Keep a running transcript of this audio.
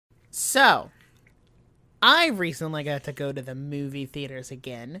So, I recently got to go to the movie theaters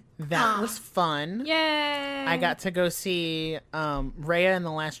again. That was fun. Yay! I got to go see Raya and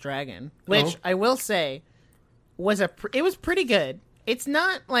the Last Dragon, which I will say it was pretty good. It's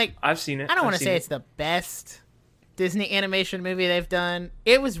not like... I've seen it. I don't want to say it's the best Disney animation movie they've done.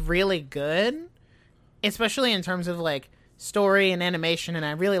 It was really good, especially in terms of like story and animation, and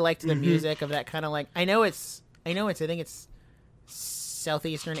I really liked the music of that kind of like... I think it's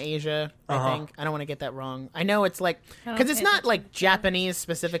Southeastern Asia, I think. I don't want to get that wrong. I know it's like... Because it's not like Japanese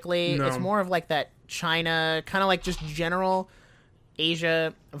specifically. No. It's more of like that China, kind of like just general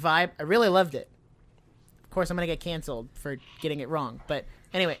Asia vibe. I really loved it. Of course, I'm going to get canceled for getting it wrong. But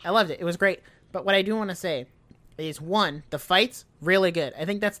anyway, I loved it. It was great. But what I do want to say is, one, the fights, really good. I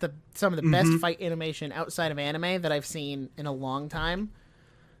think that's some of the best fight animation outside of anime that I've seen in a long time.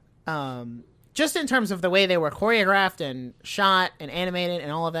 Just in terms of the way they were choreographed and shot and animated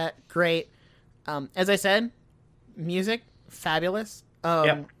and all of that, great. As I said, music, fabulous.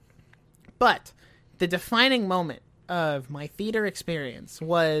 But the defining moment of my theater experience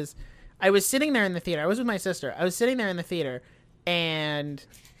was... I was sitting there in the theater. I was with my sister. I was sitting there in the theater, and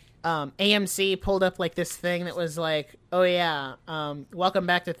AMC pulled up like this thing that was like, "Oh yeah, welcome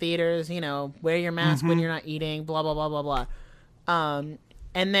back to theaters. You know, wear your mask when you're not eating." Blah blah blah blah blah.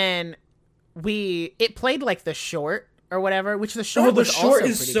 And then it played like the short or whatever, which the short was also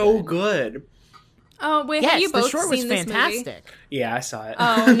is pretty so good. Oh wait, have you both the short was seen this fantastic. movie? Yeah, I saw it.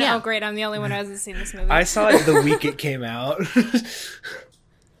 Oh no, great! I'm the only one who hasn't seen this movie. I saw it the week it came out.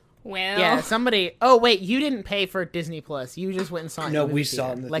 Well, yeah, somebody. Oh wait, you didn't pay for Disney Plus. You just went and saw it. No, in the we theater. saw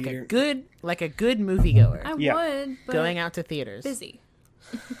it in the theater. Like a good moviegoer. I would, but going out to theaters. busy.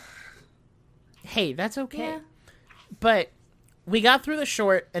 Hey, that's okay. Yeah. But we got through the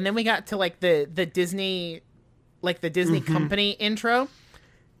short, and then we got to like the Disney, like the Disney company intro.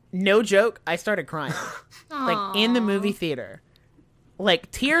 No joke, I started crying, like in the movie theater. Like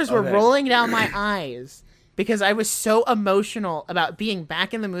tears were rolling down my eyes. Because I was so emotional about being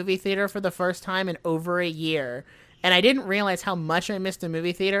back in the movie theater for the first time in over a year. And I didn't realize how much I missed the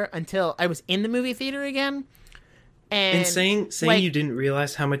movie theater until I was in the movie theater again. And saying like, you didn't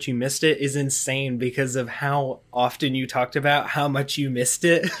realize how much you missed it is insane because of how often you talked about how much you missed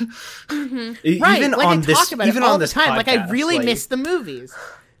it. Right, even like on I this, talk about even it all on the this time. podcast, like I really miss the movies.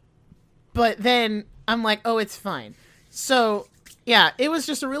 But then I'm like, oh, it's fine. So... yeah, it was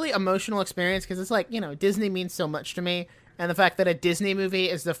just a really emotional experience because it's like, you know, Disney means so much to me. And the fact that a Disney movie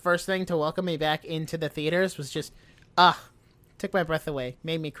is the first thing to welcome me back into the theaters was just, took my breath away.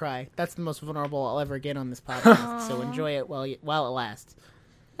 Made me cry. That's the most vulnerable I'll ever get on this podcast. So enjoy it while it lasts.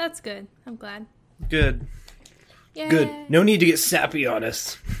 That's good. I'm glad. Good. Yeah. Good. No need to get sappy on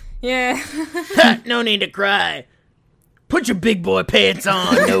us. Yeah. No need to cry. Put your big boy pants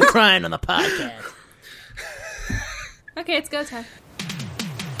on. No crying on the podcast. Okay, it's go time.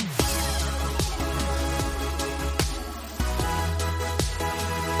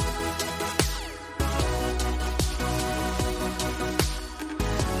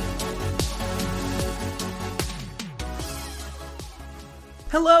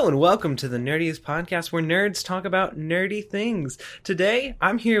 Hello and welcome to the Nerdiest Podcast where nerds talk about nerdy things. Today,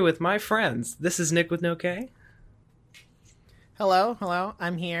 I'm here with my friends. This is Nick with no K. Hello,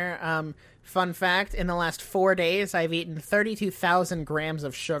 I'm here. Fun fact, in the last 4 days, I've eaten 32,000 grams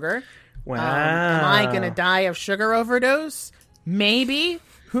of sugar. Wow. Am I going to die of sugar overdose? Maybe.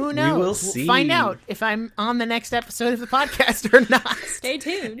 Who knows? We will see. We'll find out if I'm on the nenext episode of the podcast or not. Stay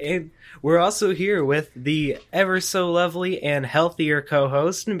tuned. And we're also here with the ever so lovely and healthier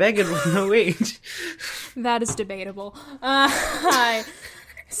co-host, Megan with no age. That is debatable. Hi.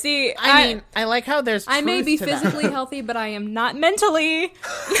 See, I mean, I like how there's I may be truth to physically that. healthy, but I am not mentally.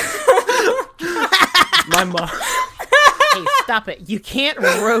 My mom. Hey, stop it. You can't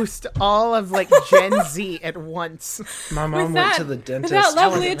roast all of, like, Gen Z at once. My mom went to the dentist. That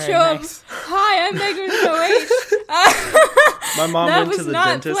lovely wasn't very intro of, nice. hi, I'm Megan with no H. My mom That went to was the not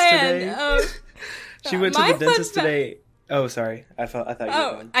dentist planned. today. She went to my the dentist fun today. Oh, sorry. I thought you were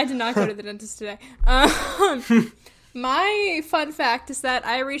Oh, going. I did not go to the dentist today. My fun fact is that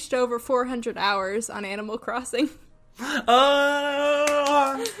I reached over 400 hours on Animal Crossing.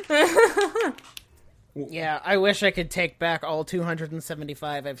 Yeah, I wish I could take back all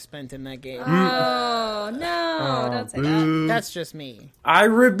 275 I've spent in that game. Oh, no, don't say that. That's just me. I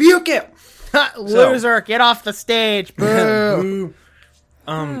rebuke it! Loser, get off the stage. Boo.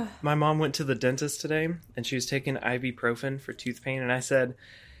 Boo. My mom went to the dentist today, and she was taking ibuprofen for tooth pain, and I said,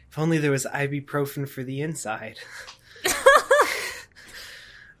 if only there was ibuprofen for the inside.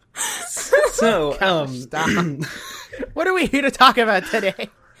 Stop. What are we here to talk about today?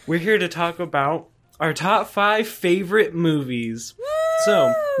 We're here to talk about our top 5 favorite movies.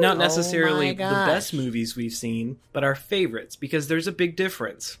 So, not necessarily the best movies we've seen, but our favorites, because there's a big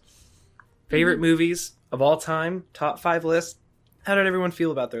difference. Favorite movies of all time, top 5 list. How did everyone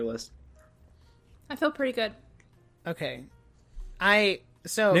feel about their list? I feel pretty good. Okay. Nick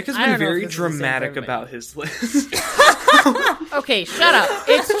has been very dramatic about his list. Okay, shut up.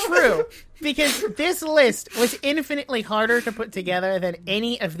 It's true. Because this list was infinitely harder to put together than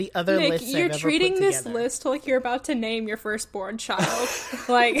any of the other Nick, lists you're I've ever treating put this together. list like you're about to name your firstborn child.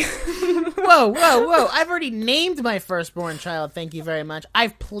 Like, Whoa. I've already named my firstborn child, thank you very much.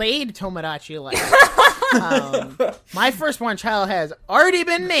 I've played Tomodachi Life. My firstborn child has already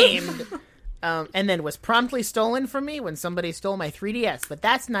been named. And then was promptly stolen from me when somebody stole my 3DS. But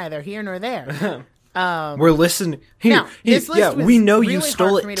that's neither here nor there. We're listening. Here, this list was we know you really stole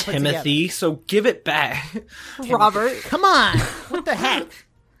hard for me it, to put Timothy, so give it back. Robert. Come on. What the heck?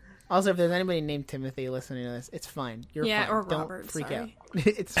 Also, if there's anybody named Timothy listening to this, it's fine. You're Yeah, fine. or Don't Robert, freak sorry. out.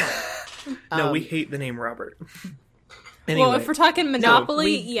 It's fine. No, we hate the name Robert. Anyway. Well, if we're talking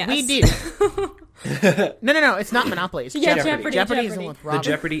Monopoly, yes. We do. No. It's not Monopoly. It's Yeah, Jeopardy. Jeopardy. is the one with The Robert.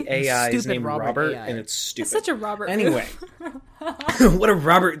 Jeopardy AI is Stupid named Robert Robert, AI. and it's stupid. It's such a Robert Anyway. What a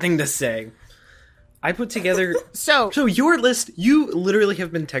Robert thing to say. I put together... So your list, you literally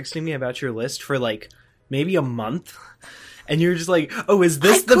have been texting me about your list for like maybe a month. And you're just like, oh, is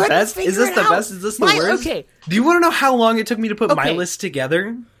this the best? Is this the best? Is this the worst? Okay. Do you want to know how long it took me to put my list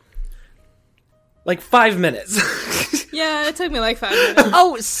together? Like 5 minutes. Yeah, it took me like 5 minutes.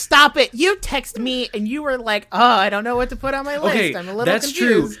 Oh, stop it. You text me and you were like, oh, I don't know what to put on my list. Okay, I'm a little that's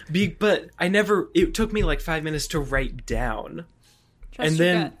confused. true. But it took me like 5 minutes to write down. Trust And your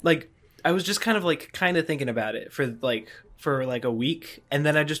then, gut. like, I was just kind of thinking about it for a week. And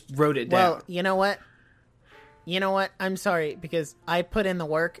then I just wrote it down. Well, you know what? I'm sorry, because I put in the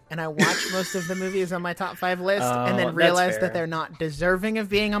work and I watched most of the movies on my top 5 list and then that's realized fair. that they're not deserving of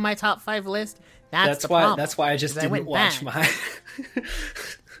being on my top 5 list. That's the why. problem. That's why I just 'Cause didn't went watch back. mine.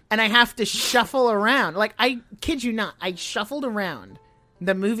 And I have to shuffle around. Like, I kid you not, I shuffled around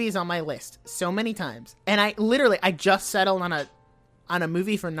the movies on my list so many times. And I just settled on a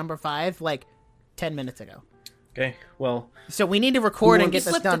movie for number 5 like 10 minutes ago. Okay, well, So we need to record and get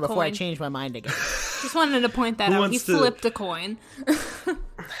this Flipped done a before I coin. change my mind again. Just wanted to point that Who out. He wants to- flipped a coin.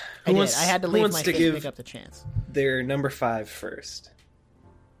 I wants- had to who leave wants my to face give- to pick up the chance. they're number 5 first.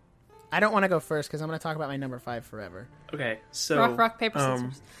 I don't want to go first because I'm going to talk about my number 5 forever. Okay, so Rock, paper,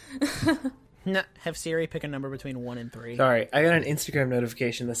 scissors. No, have Siri pick a number between 1 and 3. Sorry, I got an Instagram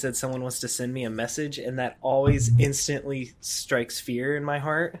notification that said someone wants to send me a message, and that always instantly strikes fear in my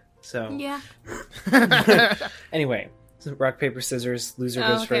heart. So Yeah. anyway, so rock paper scissors. Loser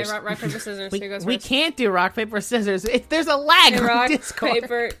goes Okay, first. rock, paper, scissors. Who goes We first? can't do rock, paper, scissors. There's a lag on Rock, Discord.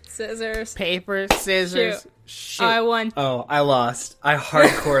 paper, scissors. Paper, scissors, shoot. I won. Oh, I lost. I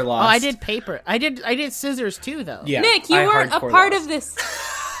hardcore lost. Oh, I did paper. I did scissors too, though. Yeah, Nick, you I weren't a hardcore part lost. of this.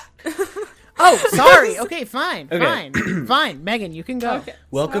 Oh, sorry. Okay, fine. Okay. Fine. Megan, you can go. Okay.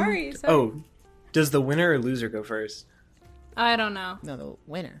 Welcome. Sorry. Oh, does the winner or loser go first? I don't know. No, the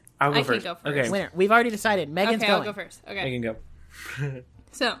winner. I'll go I can first. go first. Okay, Winner. We've already decided. Megan's Okay, going. I'll go first. Okay. I can go.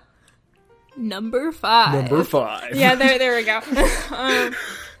 So, number 5. Number 5. Yeah, there we go.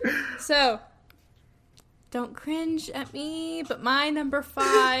 So, don't cringe at me, but my number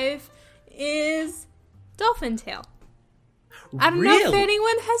 5 is Dolphin Tale. I don't know if Really?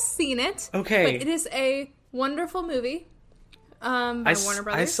 anyone has seen it. Okay. But it is a wonderful movie. By Warner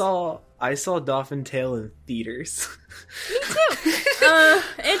Brothers. I saw Dolphin Tale in theaters. Me too.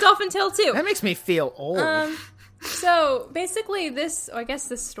 And Dolphin Tale too. That makes me feel old. So basically, this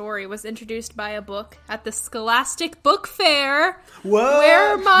story was introduced by a book at the Scholastic Book Fair. Whoa!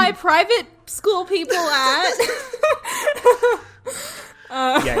 Where are my private school people at?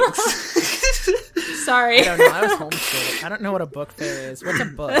 Yikes! Sorry. I don't know. I was homeschooled. I don't know what a book fair is. What's a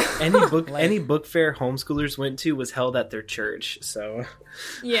book? Any book fair homeschoolers went to was held at their church. So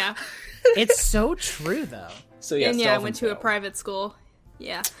Yeah. It's so true, though. so yes, And yeah, I Dolphin went to a Tale. prived school.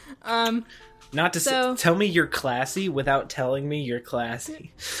 Yeah. Not to so- tell me you're classy without telling me you're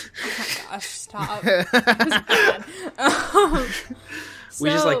classy. Gosh, stop. It was bad. We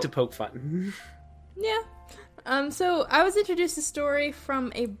just So- like to poke fun. Yeah. So I was introduced to a story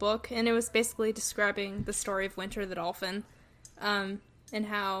from a book, and it was basically describing the story of Winter the dolphin, and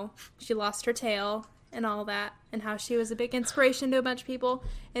how she lost her tail and all that, and how she was a big inspiration to a bunch of people.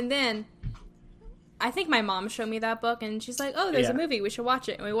 And then I think my mom showed me that book, and she's like, "Oh, there's a Yeah. movie. We should watch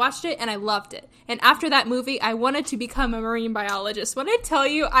it." And we watched it, and I loved it. And after that movie, I wanted to become a marine biologist. When I tell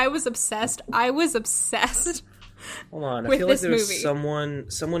you, I was obsessed. Hold on, I with feel like this there was movie.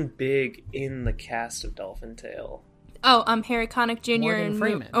 someone big in the cast of Dolphin Tale. Oh, Harry Connick Jr. Morgan and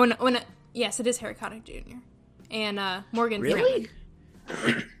Freeman. No, yes, it is Harry Connick Jr. and Morgan Really?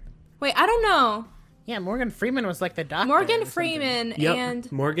 Freeman. Wait, I don't know. Yeah, Morgan Freeman was like the doctor. Morgan or Freeman Yep.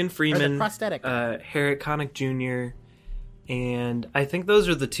 and Morgan Freeman, prosthetic. Harry Connick Jr., and I think those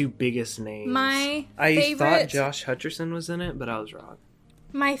are the two biggest names. My I favorite, thought Josh Hutcherson was in it, but I was wrong.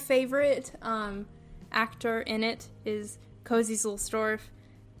 my favorite actor in it is Cozy Zulstorf,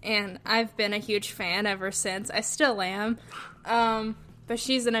 and I've been a huge fan ever since. I still am. But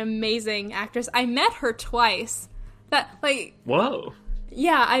she's an amazing actress. I met her twice. Whoa.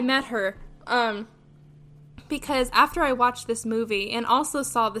 Yeah, I met her. Because after I watched this movie and also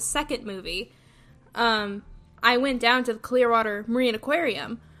saw the second movie, I went down to the Clearwater Marine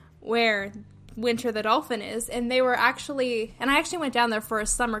Aquarium where Winter the Dolphin is, and I actually went down there for a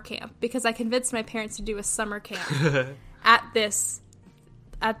summer camp because I convinced my parents to do a summer camp at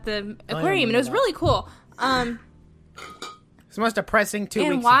the aquarium, and it was really cool. It's the most depressing 2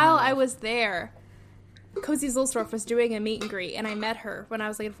 weeks. And while I was there, Cozy Zulstorf was doing a meet and greet, and I met her when I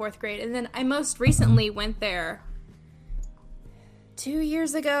was like in 4th grade. And then I most recently went there 2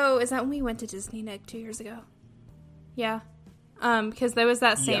 years ago. Is that when we went to Disney, Nick? 2 years ago? Yeah. Because there was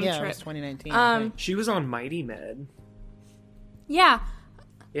that same Yeah, it trip. was 2019. I think. She was on Mighty Med. Yeah.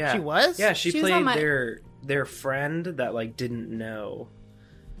 Yeah. She was? Yeah, she She was on played their friend that like didn't know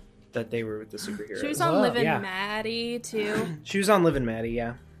that they were with the superheroes. She was on Whoa. Liv and Yeah. Maddie, too. She was on Liv and Maddie,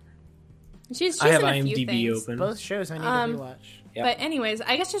 yeah. She's I have in a few IMDb things. open. Both shows I need to rewatch. Yep. But anyways,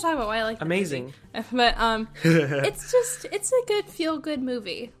 I guess just talk about why I like the Amazing. movie. But it's a good feel good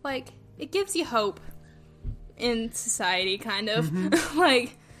movie. Like, it gives you hope in society, kind of. Mm-hmm.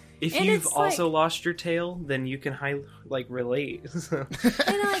 Like, If and you've it's also like, lost your tail, then you can relate. and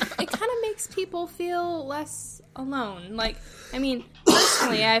like it kind of makes people feel less alone. Like, I mean,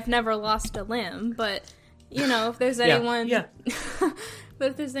 personally, I've never lost a limb, but you know, if there's anyone, yeah.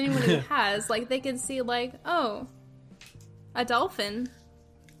 but if there's anyone who has, like, they can see, like, oh, a dolphin.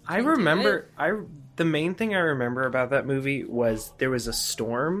 I remember the main thing I remember about that movie was there was a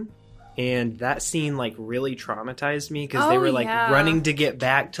storm, and that scene like really traumatized me because they were like running to get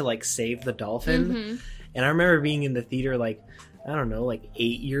back to like save the dolphin. And I remember being in the theater like, I don't know, like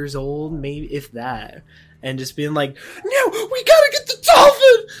 8 years old, maybe, if that, and just being like, no, we gotta get the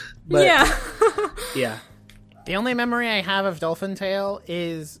dolphin. But, yeah. The only memory I have of Dolphin Tale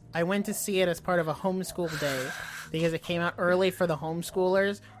is I went to see it as part of a homeschool day because it came out early for the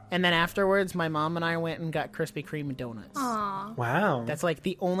homeschoolers, and then afterwards my mom and I went and got Krispy Kreme donuts. Aw. Wow. That's like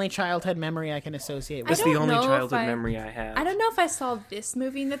the only childhood memory I can associate with. That's I the don't only know if childhood memory I have. I don't know if I saw this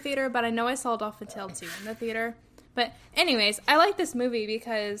movie in the theater, but I know I saw Dolphin Tale 2 in the theater. But anyways, I like this movie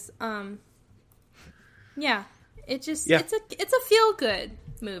because, yeah, it's a feel good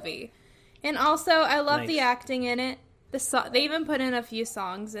movie, and also I love the acting in it. They even put in a few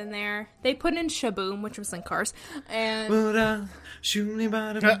songs in there. They put in Shaboom, which was in Cars, and the only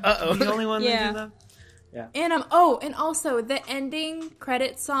one that you love. Yeah. and and also the ending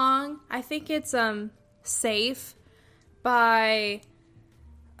credit song. I think it's "Safe" by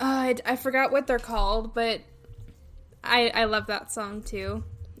I forgot what they're called, but I love that song too.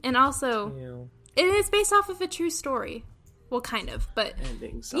 And also, it is based off of a true story. Well, kind of, but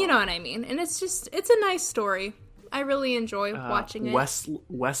you know what I mean. And it's a nice story. I really enjoy watching it.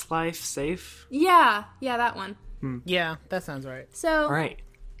 Westlife Safe? Yeah, that one. Yeah, that sounds right. So, All right.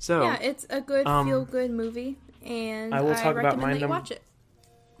 So, yeah, it's a good feel-good movie, and I will talk about recommend my that you watch it.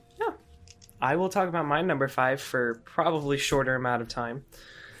 yeah. I will talk about my number 5 for probably shorter amount of time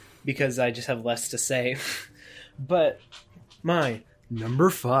because I just have less to say. But my number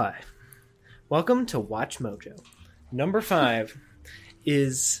 5. Welcome to Watch Mojo. Number 5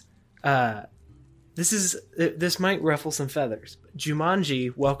 is this might ruffle some feathers.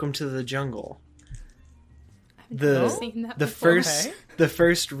 Jumanji: Welcome to the Jungle. Seen that before. The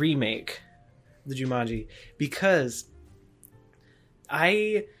first remake, the Jumanji, because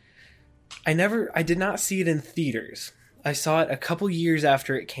I did not see it in theaters. I saw it a couple years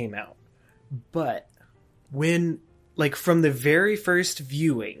after it came out. But from the very first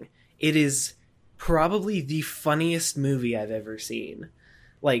viewing, it is probably the funniest movie I've ever seen.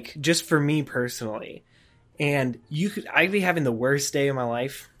 Like, just for me personally. And I'd be having the worst day of my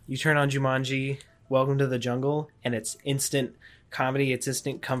life. You turn on Jumanji, Welcome to the Jungle, and it's instant comedy, it's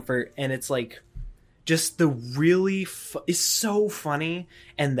instant comfort, and it's like just the really it's so funny,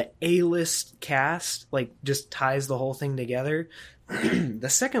 and the A-list cast like just ties the whole thing together. The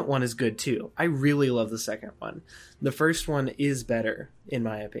second one is good too. I really love the second one. The first one is better in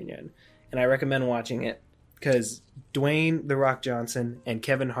my opinion, and I recommend watching it. because Dwayne "The Rock" Johnson and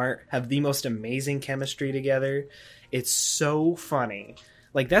Kevin Hart have the most amazing chemistry together. It's so funny.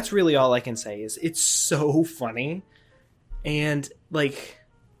 Like, that's really all I can say is it's so funny. And, like,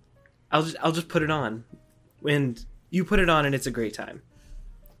 I'll just put it on. And you put it on and it's a great time.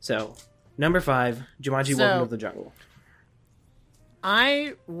 So, number 5, Jumanji: Welcome to the Jungle.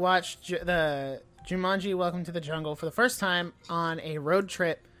 I watched the Jumanji: Welcome to the Jungle for the first time on a road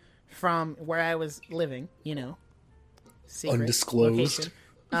trip from where I was living, secret undisclosed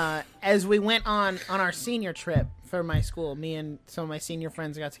location. As we went on our senior trip for my school, me and some of my senior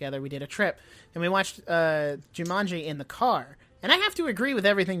friends got together. We did a trip, and we watched Jumanji in the car. And I have to agree with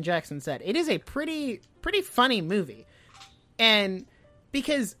everything Jackson said. It is a pretty funny movie, and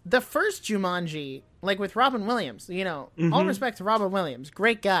because the first Jumanji, like with Robin Williams, all respect to Robin Williams,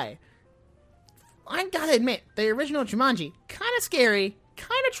 great guy. I gotta admit, the original Jumanji, kind of scary,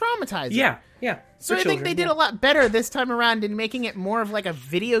 kind of traumatizing. Yeah. So I think they did a lot better this time around in making it more of like a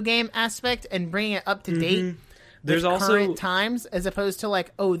video game aspect and bringing it up to date. There's also current times as opposed to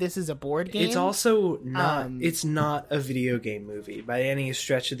like, oh, this is a board game. It's also not. It's not a video game movie by any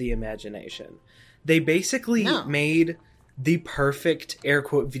stretch of the imagination. They basically made the perfect air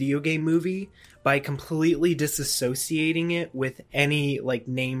quote video game movie by completely disassociating it with any like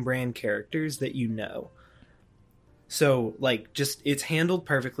name brand characters that you know. So, like, just, it's handled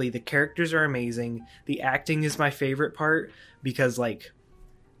perfectly. The characters are amazing. The acting is my favorite part because, like,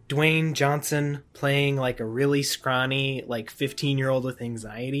 Dwayne Johnson playing, like, a really scrawny, like, 15-year-old with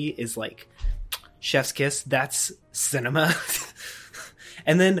anxiety is, like, chef's kiss. That's cinema.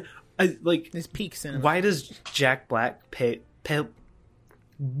 And then, like... It's peak cinema. Why does Jack Black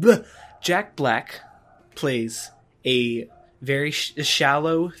Jack Black plays a very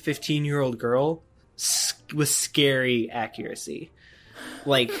shallow 15-year-old girl with scary accuracy.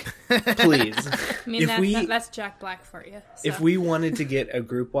 Like, please. I mean, that's Jack Black for you. So. If we wanted to get a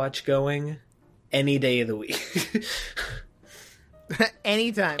group watch going, any day of the week.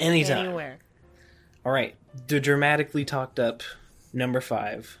 Anytime. Anywhere. All right. The dramatically talked up number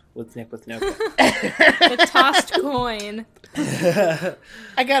 5 with Nick with no coin. The tossed coin.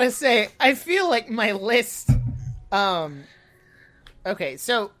 I gotta say, I feel like my list... Okay,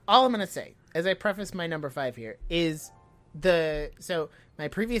 so all I'm gonna say, as I preface my number 5 here, is my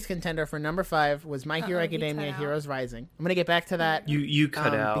previous contender for number 5 was My Hero Academia Heroes Rising. I'm gonna get back to that. You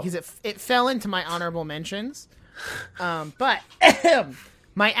cut out. Because it fell into my honorable mentions. But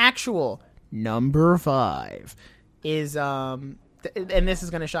my actual number 5 is, and this is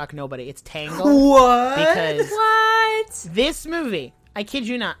gonna shock nobody, it's Tangled. What? Because this movie... I kid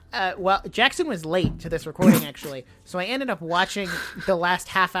you not. Well, Jackson was late to this recording, actually, so I ended up watching the last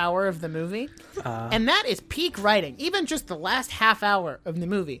half hour of the movie, and that is peak writing. Even just the last half hour of the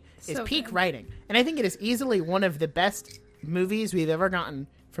movie is so peak writing, and I think it is easily one of the best movies we've ever gotten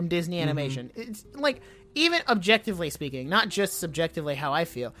from Disney Animation. It's like, even objectively speaking, not just subjectively how I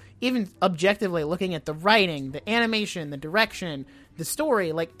feel, even objectively looking at the writing, the animation, the direction, the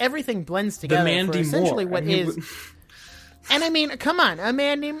story, like everything blends together for essentially what is... And I mean, come on,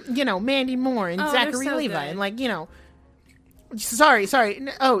 Mandy Moore and Zachary Levi, good. And like, sorry.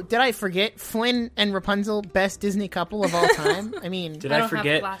 Oh, did I forget Flynn and Rapunzel, best Disney couple of all time? I mean, did I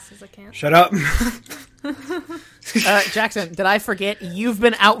forget? Have glasses, I can't. Shut up. Jackson, did I forget you've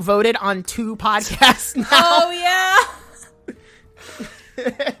been outvoted on 2 podcasts now? Oh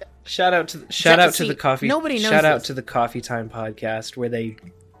yeah. Shout out to the coffee. Nobody knows. Shout out to the Coffee Time podcast where they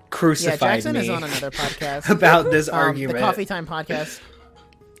crucified Jackson me is on another podcast about this argument. The Coffee Time podcast.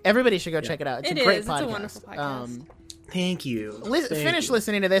 Everybody should go check it out. It's a great podcast. It's a wonderful podcast. Thank you. Finish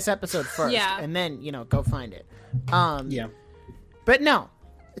listening to this episode first, and then go find it. But no,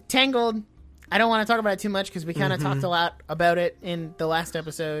 Tangled. I don't want to talk about it too much because we kind of talked a lot about it in the last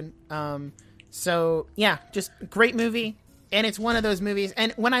episode. So yeah, just great movie, and it's one of those movies.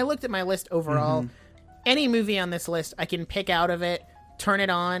 And when I looked at my list overall, any movie on this list I can pick out of it, turn it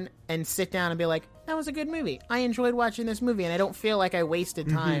on, and sit down and be like, that was a good movie. I enjoyed watching this movie, and I don't feel like I wasted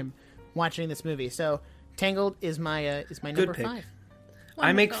time watching this movie. So Tangled is my number 5. Wonderful.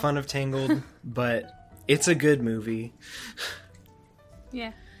 I make fun of Tangled, but it's a good movie.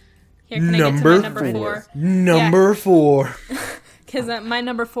 Yeah. Here, can I get to my number 4? Number 4. Because my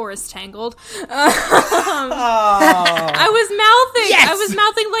number 4 is Tangled. I was mouthing. Yes! I was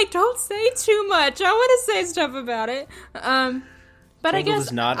mouthing like, don't say too much. I want to say stuff about it. But I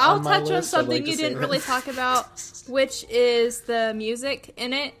guess I'll touch on something you didn't really talk about, which is the music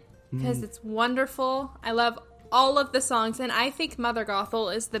in it, because it's wonderful. I love all of the songs, and I think Mother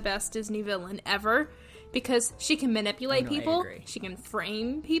Gothel is the best Disney villain ever, because she can manipulate people, she can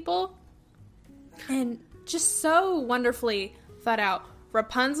frame people, and just so wonderfully thought out.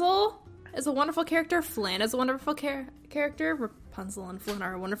 Rapunzel is a wonderful character. Flynn is a wonderful character. Rapunzel and Flynn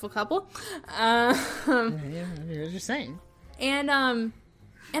are a wonderful couple. You're just saying. And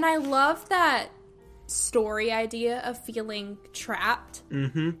I love that story idea of feeling trapped.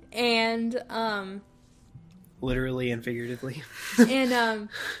 Mm-hmm. And literally and figuratively. and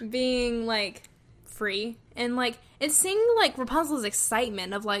being like free, and like and seeing like Rapunzel's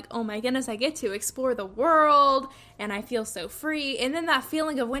excitement of like, oh my goodness, I get to explore the world and I feel so free, and then that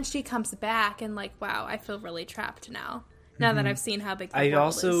feeling of when she comes back and like, wow, I feel really trapped now that I've seen how big the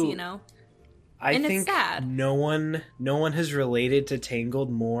world is, you know. I and think it's sad. no one has related to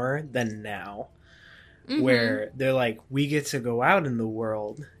Tangled more than now, where they're like, we get to go out in the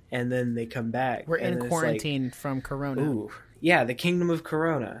world, and then they come back. We're in quarantine from Corona. Ooh, yeah, the Kingdom of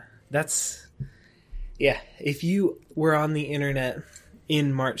Corona. That's, yeah. If you were on the internet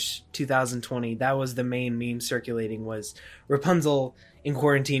in March 2020, that was the main meme circulating, was Rapunzel in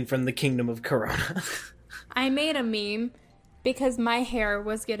quarantine from the Kingdom of Corona. I made a meme because my hair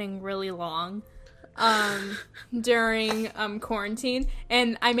was getting really long during quarantine,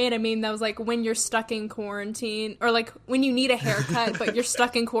 and I made a meme that was like, when you're stuck in quarantine, or like when you need a haircut but you're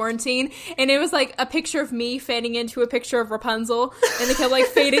stuck in quarantine, and it was like a picture of me fading into a picture of Rapunzel, and it kept like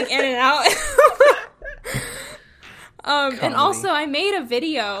fading in and out. And also I made a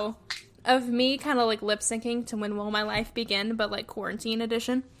video of me kind of like lip syncing to When Will My Life Begin, but like quarantine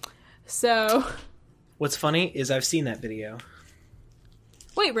edition. So what's funny is I've seen that video.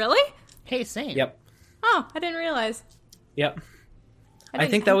 Wait, really? Hey, same. Yep. Oh, I didn't realize. Yep. I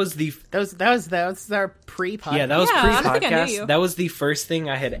think that was the... That was our pre-podcast. Yeah, that was I don't think I knew pre-podcast. you. That was the first thing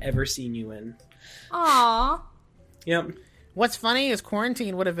I had ever seen you in. Aww. Yep. What's funny is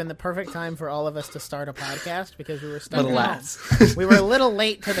quarantine would have been the perfect time for all of us to start a podcast because we were stuck Little at lads. home. We were a little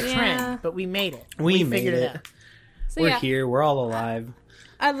late to the Yeah. trend, but we made it. We made figured it. out. So We're yeah, here. We're all alive.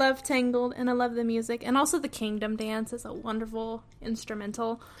 I love Tangled, and I love the music, and also the Kingdom Dance is a wonderful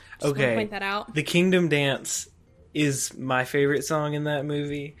instrumental. Just Okay. want to point that out. The Kingdom Dance is my favorite song in that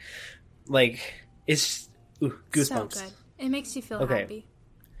movie. Like, it's... Ooh, goosebumps. So good. It makes you feel Okay. happy.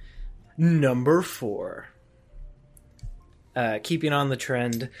 Number 4. Keeping on the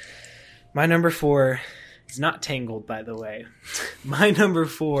trend. My number 4 is not Tangled, by the way. My number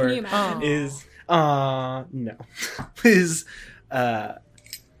 4 Can you imagine? is... no. is...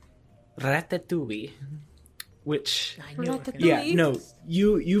 Ratatouille. Which... I knew it was gonna- Ratatouille. Yeah, no,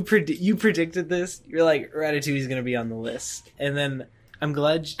 you predicted this. You're like, Ratatouille's gonna be on the list, and then I'm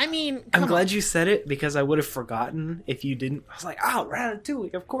glad. I mean, I'm come glad on. you said it because I would have forgotten if you didn't. I was like, oh,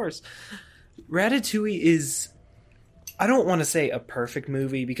 Ratatouille, of course. Ratatouille is. I don't want to say a perfect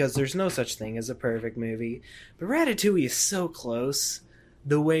movie because there's no such thing as a perfect movie, but Ratatouille is so close.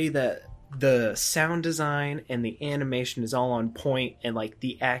 The way that the sound design and the animation is all on point, and like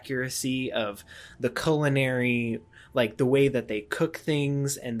the accuracy of the culinary, like the way that they cook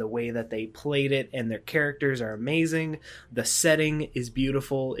things and the way that they played it, and their characters are amazing. The setting is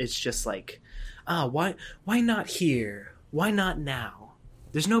beautiful. It's just like, why not here? Why not now?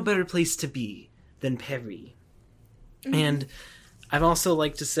 There's no better place to be than Paris. And I'd also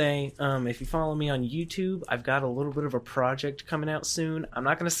like to say, if you follow me on YouTube, I've got a little bit of a project coming out soon. I'm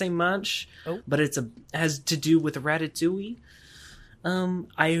not going to say much, but has to do with Ratatouille.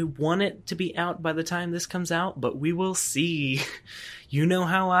 I want it to be out by the time this comes out, but we will see. You know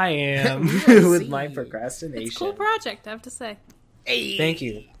how I am with my procrastination. It's a cool project, I have to say. Hey. Thank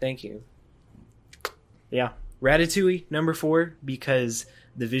you. Yeah, Ratatouille, number 4, because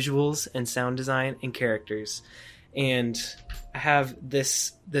the visuals and sound design and characters. And I have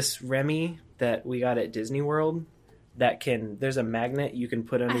this Remy that we got at Disney World that there's a magnet you can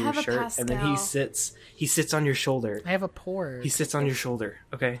put under your shirt, and then he sits on your shoulder. I have a pore. He sits on your shoulder.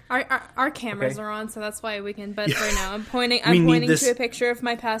 Okay. Our cameras Okay. are on, so that's why we can. But right now, I'm pointing need this- to a picture of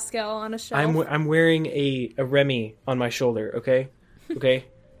my Pascal on a shelf. I'm wearing a Remy on my shoulder. Okay. Okay.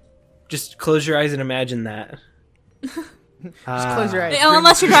 Just close your eyes and imagine that. Just close your eyes.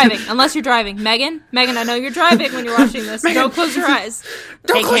 Unless you're driving. Megan, I know you're driving when you're watching this. Don't close your eyes.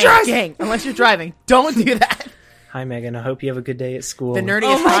 Don't close your eyes. Dang, unless you're driving, don't do that. Hi, Megan. I hope you have a good day at school. The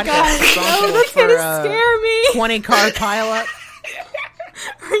nerdiest Oh my podcast god! responsible Oh, that's for gonna scare me. 20-car pileup.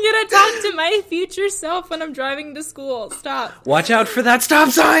 We're gonna talk to my future self when I'm driving to school. Stop. Watch out for that stop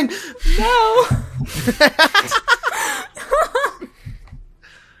sign. No.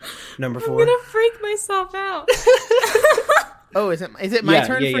 Number I'm 4. gonna freak myself out. Oh, is it my Yeah,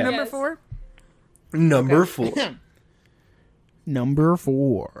 turn yeah, for yeah. number Yes. 4? Number 4. Number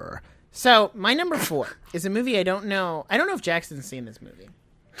 4. So my number 4 is a movie I don't know if Jackson's seen this movie,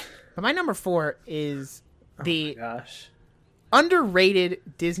 but my number 4 is the gosh. underrated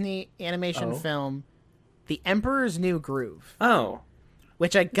Disney animation film, The Emperor's New Groove. Oh.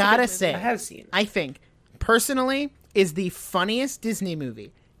 Which I gotta say, I have seen. I think, personally, is the funniest Disney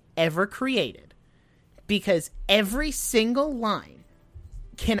movie ever created. Because every single line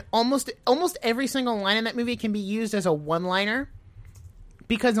can almost every single line in that movie can be used as a one-liner.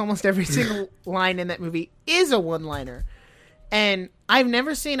 Because almost every single line in that movie is a one-liner. And I've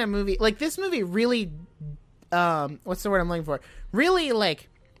never seen a movie... Like, this movie really... what's the word I'm looking for? Really, like...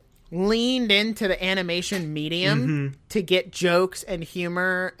 leaned into the animation medium to get jokes and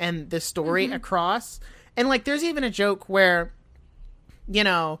humor and the story across. And, like, there's even a joke where, you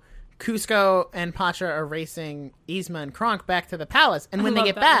know, Cusco and Pacha are racing Yzma and Kronk back to the palace. And when they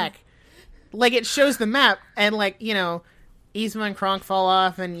get back, like, it shows the map and, like, you know, Yzma and Kronk fall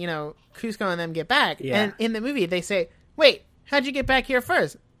off and, you know, Cusco and them get back. Yeah. And in the movie, they say, wait, how'd you get back here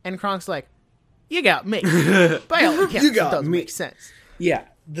first? And Kronk's like, you got me. By all accounts, it doesn't make sense. Yeah.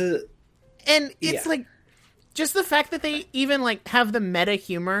 It's like just the fact that they even like have the meta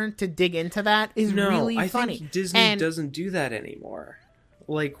humor to dig into that is really funny. I think Disney doesn't do that anymore.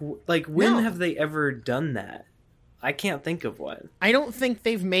 Like when have they ever done that? I can't think of one. I don't think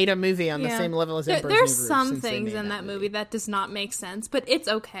they've made a movie on the same level as Emperor's New Groove. There's some things in that movie that does not make sense, but it's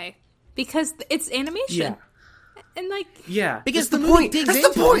okay because it's animation. Yeah. And like, because the movie digs into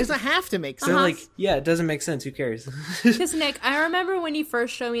it. It doesn't have to make sense. So like, it doesn't make sense. Who cares? Because Nick, I remember when you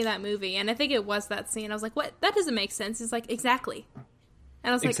first showed me that movie, and I think it was that scene. I was like, "What? That doesn't make sense." He's like, "Exactly,"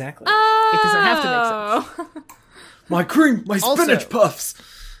 and I was like, "Oh, it doesn't have to make sense." My cream, my spinach puffs.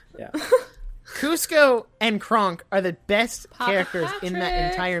 Yeah. Cusco and Kronk are the best characters in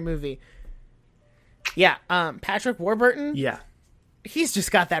that entire movie. Yeah, Patrick Warburton. Yeah. He's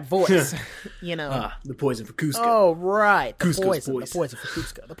just got that voice, you know. The poison for Cusco. Oh, right. The Cusco's poison for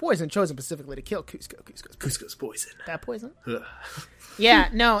Cusco. The poison chosen specifically to kill Cusco. Cusco's poison. That poison? Yeah,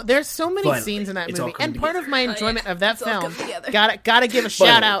 no, there's so many scenes in that movie. And part of my enjoyment of that film, gotta give a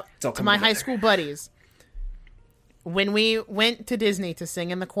shout out to my high school buddies. When we went to Disney to sing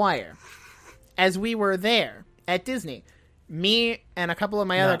in the choir, as we were there at Disney, me and a couple of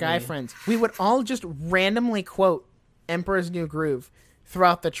my other guy friends, we would all just randomly quote Emperor's New Groove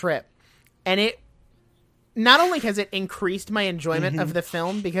throughout the trip. And it not only has it increased my enjoyment of the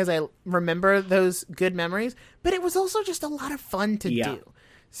film because I remember those good memories, but it was also just a lot of fun to do.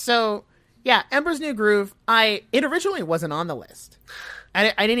 So, yeah, Emperor's New Groove, it originally wasn't on the list.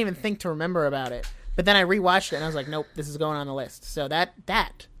 I didn't even think to remember about it. But then I rewatched it and I was like, nope, this is going on the list. So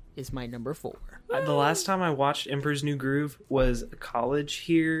that is my number 4. The last time I watched Emperor's New Groove was college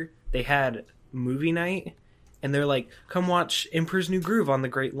here. They had movie night. And they're like, come watch Emperor's New Groove on the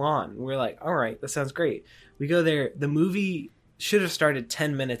Great Lawn. We're like, all right, that sounds great. We go there. The movie should have started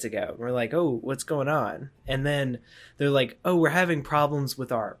 10 minutes ago. We're like, oh, what's going on? And then they're like, oh, we're having problems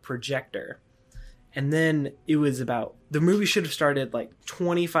with our projector. And then it was the movie should have started like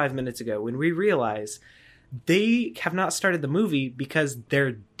 25 minutes ago when we realized they have not started the movie because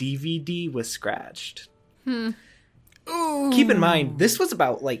their DVD was scratched. Ooh. Keep in mind, this was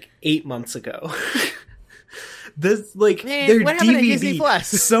about like 8 months ago. This their what happened to DVD. Disney Plus?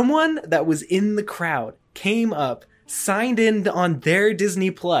 Someone that was in the crowd came up, signed in on their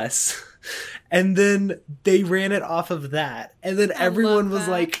Disney Plus, and then they ran it off of that. And then everyone was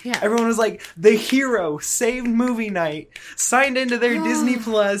like, the hero saved movie night, signed into their Disney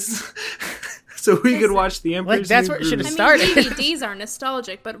Plus. So we could watch The Emperor's that's New where it Groove. should have started. DVDs are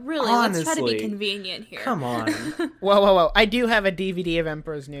nostalgic, but really, let's try to be convenient here. Come on. Whoa. I do have a DVD of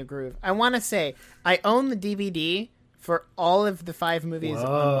Emperor's New Groove. I want to say, I own the DVD for all of the 5 movies on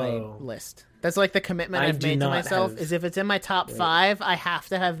my list. That's like the commitment I've made to myself, is if it's in my top 5, I have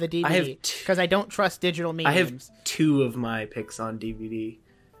to have the DVD. Because I don't trust digital mediums. I have 2 of my picks on DVD.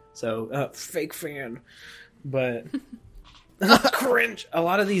 So, fake fan. But... cringe. A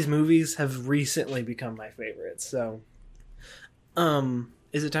lot of these movies have recently become my favorites. So,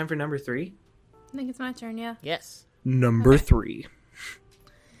 is it time for number 3? I think it's my turn. Yeah. Yes. Number 3.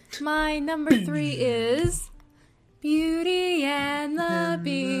 My number 3 is Beauty and the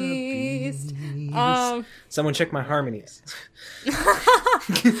Beast. Someone check my harmonies.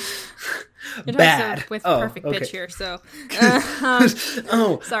 Bad. With perfect pitch here, so.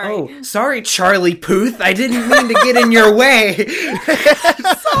 Sorry. Sorry, Charlie Puth. I didn't mean to get in your way. Sorry.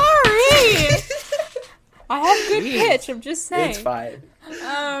 I have good pitch. I'm just saying. It's fine.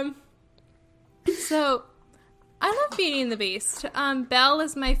 So, I love Beauty and the Beast. Belle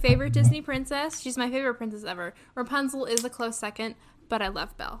is my favorite Disney princess. She's my favorite princess ever. Rapunzel is a close second, but I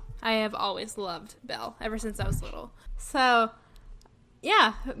love Belle. I have always loved Belle ever since I was little. So,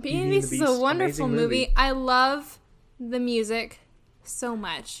 Yeah, Beauty and the Beast is a wonderful movie. I love the music so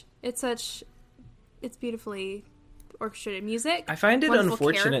much. It's beautifully orchestrated music. I find it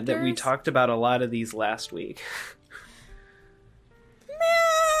unfortunate that we talked about a lot of these last week.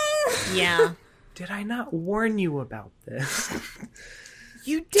 Yeah. Did I not warn you about this?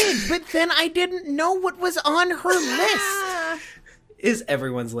 You did, but then I didn't know what was on her list. Is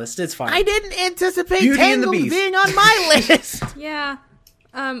everyone's list. It's fine. I didn't anticipate Tangled being on my list. Yeah.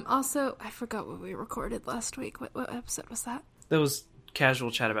 Also, I forgot what we recorded last week. What episode was that? That was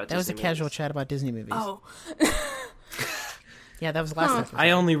casual chat about Disney movies. That was a casual chat about Disney movies. Oh. Yeah, that was last episode.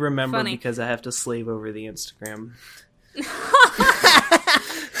 I only remember because I have to slave over the Instagram.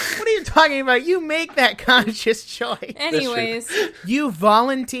 What are you talking about? You make that conscious choice. Anyways. You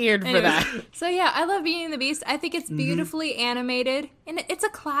volunteered for that. So yeah, I love Beauty and the Beast. I think it's beautifully animated. And it's a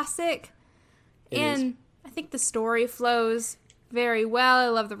classic. And I think the story flows very well. I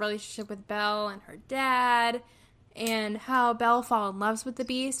love the relationship with Belle and her dad. And how Belle falls in love with the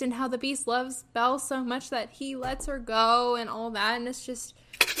Beast. And how the Beast loves Belle so much that he lets her go and all that. And it's just...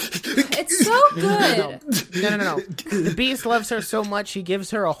 It's so good. No. The Beast loves her so much he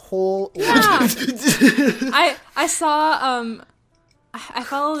gives her a whole I saw I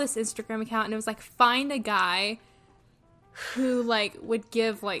follow this Instagram account and it was like find a guy who like would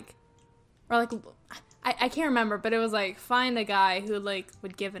give like or like I can't remember, but it was like find a guy who like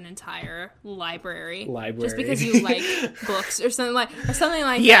would give an entire library just because you like books or something like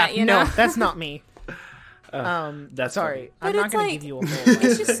that, you know? No, that's not me. That's sorry. But I'm not going to give you a whole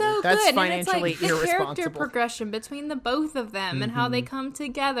It's just so That's good. financially and it's like the character irresponsible. progression between the both of them and how they come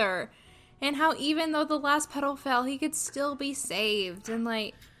together. And how even though the last petal fell, he could still be saved. And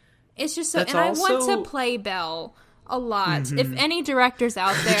like, it's just so... That's and also... I want to play Belle a lot. If any directors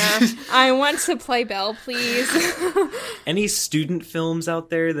out there, I want to play Belle, please. Any student films out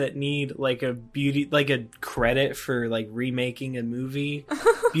there that need like a credit for like remaking a movie,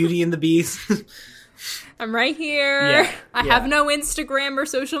 Beauty and the Beast... I'm right here. Yeah, I have no Instagram or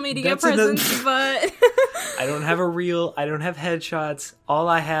social media presence, but... I don't have a reel. I don't have headshots. All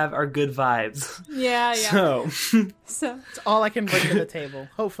I have are good vibes. Yeah. So it's all I can bring to the table.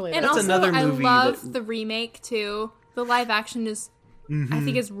 Hopefully, and that's also, another movie. I love the remake too. The live action is, I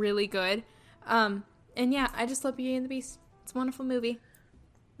think, is really good. And yeah, I just love Beauty and the Beast. It's a wonderful movie.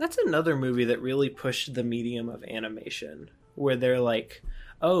 That's another movie that really pushed the medium of animation, where they're like,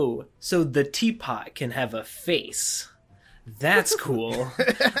 oh, so the teapot can have a face. That's cool.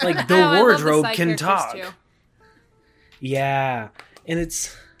 Like, the wardrobe can talk. Too. Yeah. And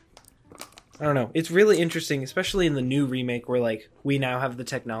it's... I don't know. It's really interesting, especially in the new remake where, like, we now have the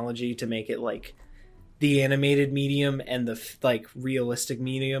technology to make it, like, the animated medium and the, like, realistic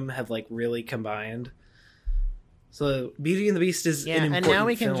medium have, like, really combined. So, Beauty and the Beast is an important and now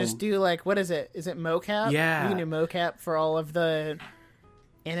we can film. just do, like, what is it? Is it mocap? Yeah. You can do mocap for all of the...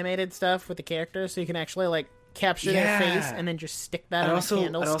 animated stuff with the characters, so you can actually like capture their face and then just stick that on a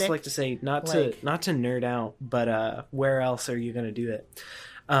candlestick. I'd also like to say not to nerd out, but where else are you going to do it?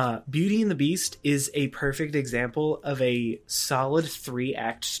 Beauty and the Beast is a perfect example of a solid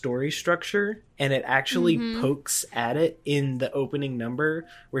 3-act story structure, and it actually pokes at it in the opening number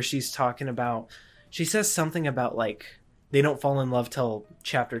where she says something about like they don't fall in love till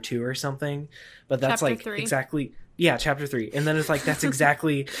chapter 2 or something, but that's chapter like 3. Exactly. Yeah, chapter 3. And then it's like, that's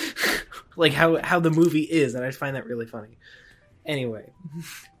exactly like how the movie is. And I find that really funny. Anyway.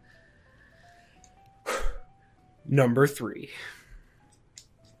 Number 3.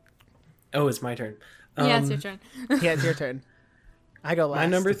 Oh, it's my turn. Yeah, it's your turn. Yeah, it's your turn. I go last. My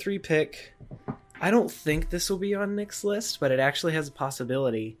number 3 pick. I don't think this will be on Nick's list, but it actually has a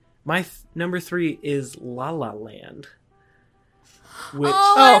possibility. My number 3 is La La Land. Which,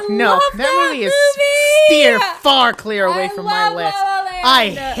 no, that movie is steer far clear away from my list.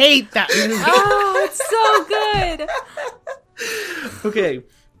 I hate that movie. Oh, it's so good. Okay.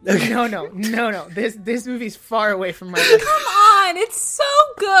 No. This movie's far away from my list. Come on, it's so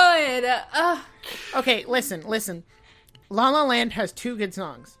good. Okay, listen. La La Land has 2 good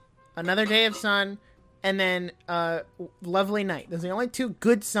songs. Another Day of Sun, and then Lovely Night. Those are the only 2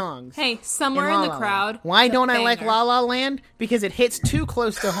 good songs. Hey, Somewhere in the Crowd. Why don't I like La La Land? Because it hits too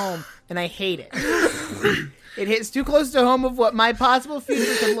close to home, and I hate it. It hits too close to home of what my possible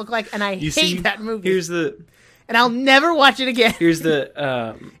future could look like, and I hate that movie. And I'll never watch it again.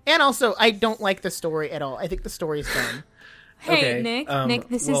 And also, I don't like the story at all. I think the story's dumb. Hey, okay. Nick,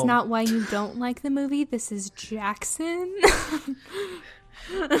 this is not why you don't like the movie. This is Jackson.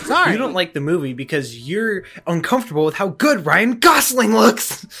 Sorry. You don't like the movie because you're uncomfortable with how good Ryan Gosling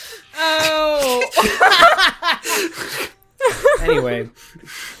looks. Oh. Anyway.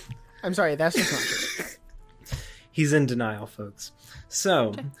 I'm sorry, that's just not true. He's in denial, folks.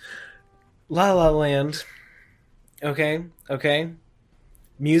 So, La La Land. Okay.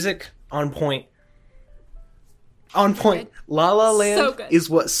 Music on point. On point. La La Land is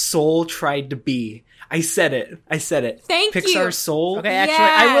what Soul tried to be. I said it. Thank you. Pixar Soul. Okay, actually,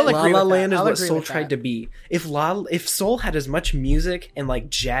 I will agree La La with Land that. is I'll what agree Soul with tried that. to be. If Soul had as much music and like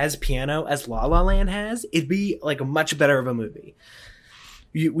jazz piano as La La Land has, it'd be like a much better of a movie.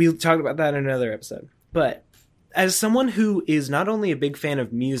 We talked about that in another episode. But as someone who is not only a big fan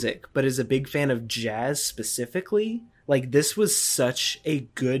of music, but is a big fan of jazz specifically, like this was such a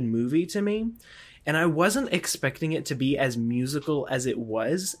good movie to me. And I wasn't expecting it to be as musical as it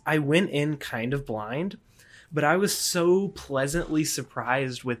was. I went in kind of blind, but I was so pleasantly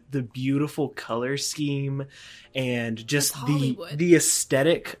surprised with the beautiful color scheme and just the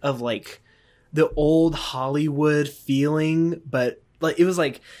aesthetic of like the old Hollywood feeling, but like it was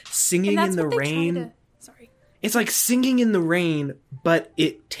like singing in the rain. It's like singing in the rain, but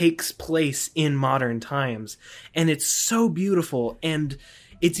it takes place in modern times. And it's so beautiful. And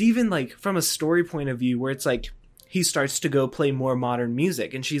it's even like from a story point of view where it's like he starts to go play more modern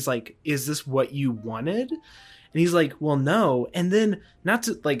music. And she's like, is this what you wanted? And he's like, well, no. And then not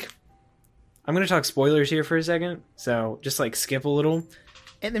to like, I'm going to talk spoilers here for a second. So just like skip a little.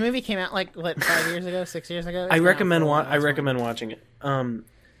 And the movie came out like, what, 5 years ago, 6 years ago? I recommend watching it.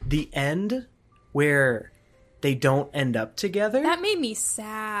 The end where they don't end up together. That made me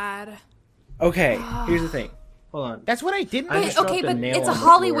sad. Okay, here's the thing. Hold on. That's what I didn't. But it's a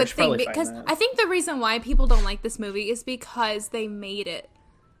Hollywood thing because I think the reason why people don't like this movie is because they made it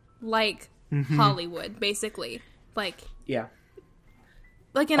like Hollywood, basically. Like in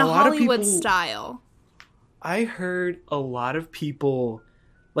a Hollywood style. I heard a lot of people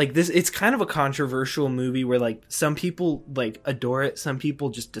like this. It's kind of a controversial movie where like some people like adore it, some people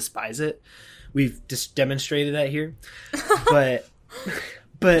just despise it. We've just demonstrated that here.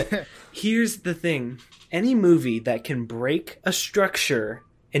 But here's the thing. Any movie that can break a structure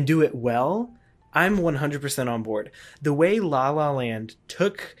and do it well, I'm 100% on board. The way La La Land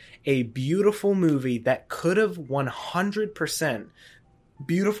took a beautiful movie that could have 100%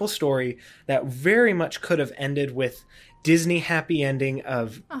 beautiful story that very much could have ended with Disney happy ending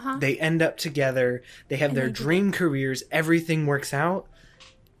of they end up together, they have their dream careers, everything works out.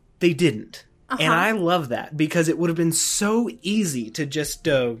 They didn't. And I love that because it would have been so easy to just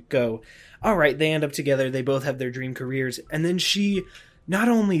go, all right, they end up together, they both have their dream careers. And then she, not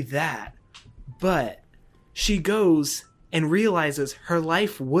only that, but she goes and realizes her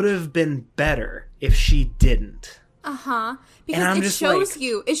life would have been better if she didn't. Because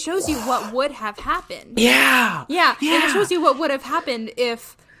it shows you what would have happened. Yeah. And it shows you what would have happened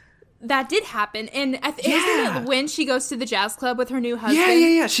if that did happen. And isn't it when she goes to the jazz club with her new husband?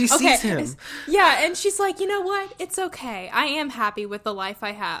 Yeah. She sees him. Yeah, and she's like, you know what? It's okay. I am happy with the life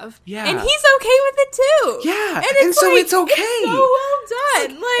I have. Yeah. And he's okay with it too. Yeah. And so it's okay. It's so well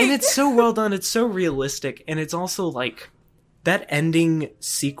done. And it's so well done. It's so realistic. And it's also like that ending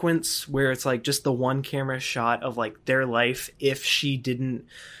sequence where it's like just the one camera shot of like their life. If she didn't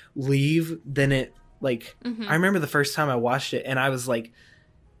leave, then it like, I remember the first time I watched it and I was like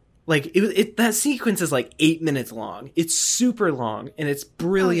that sequence is like 8 minutes long. It's super long and it's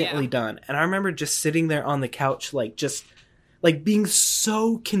brilliantly done. And I remember just sitting there on the couch, like just like being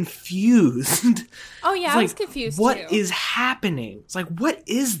so confused. Oh yeah, I was confused What too. is happening? It's like, what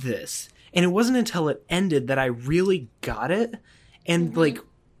is this? And it wasn't until it ended that I really got it. And like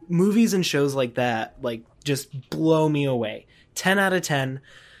movies and shows like that, like just blow me away. 10 out of 10.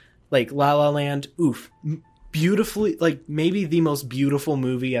 Like La La Land, oof. Beautifully, like maybe the most beautiful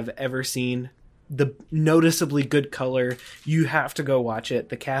movie I've ever seen. The noticeably good color. You have to go watch it.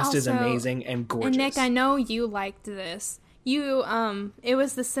 The cast is amazing and gorgeous. And Nick, I know you liked this. You it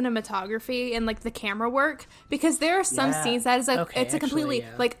was the cinematography and like the camera work, because there are some scenes that is like it's a completely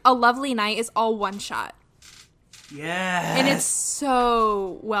like A Lovely Night is all one shot. Yeah. And it's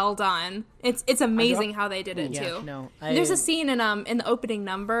so well done. It's amazing how they did it too. There's a scene in the opening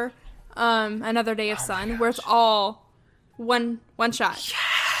number, Another Day of Sun, where it's all one shot.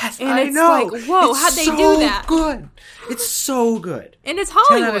 Yes, and I it's know. Like, whoa, how'd they do that? Good. It's so good. And it's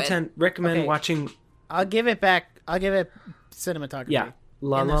Hollywood. 10 out of 10. Recommend watching. I'll give it back. I'll give it cinematography. Yeah.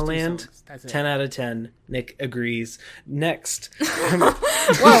 La La Land, 10 out of 10. Nick agrees. Next. Whoa.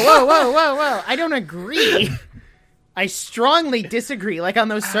 I don't agree. I strongly disagree. Like on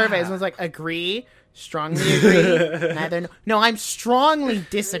those surveys, I was like, agree, strongly agree, neither. No, I'm strongly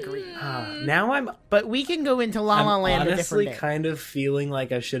disagree. Now I'm... But we can go into La La Land a different day. I'm honestly kind of feeling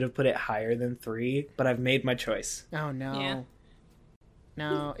like I should have put it higher than 3, but I've made my choice. Oh, no. Yeah.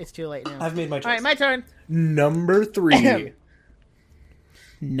 No, it's too late now. I've made my choice. All right, my turn. Number 3.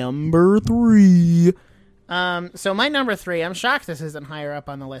 Number 3. So my number 3, I'm shocked this isn't higher up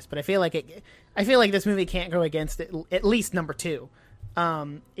on the list, but I feel like this movie can't go against it, at least number 2.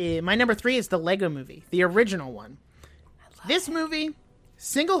 My number 3 is the Lego Movie, the original one. This movie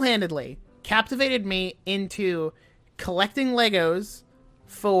single-handedly captivated me into collecting Legos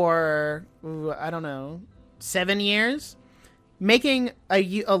for, I don't know, 7 years, making a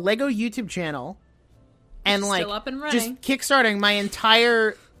Lego YouTube channel, and Still up and running. just kickstarting my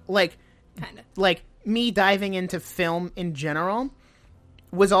entire Kind of. Me diving into film in general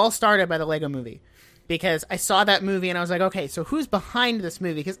was all started by the Lego Movie, because I saw that movie and I was like, okay, so who's behind this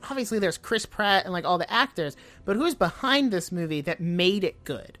movie? Because obviously there's Chris Pratt and all the actors, but who's behind this movie that made it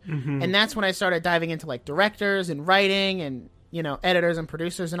good? Mm-hmm. And that's when I started diving into directors and writing and editors and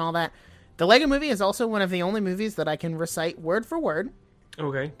producers and all that. The Lego Movie is also one of the only movies that I can recite word for word.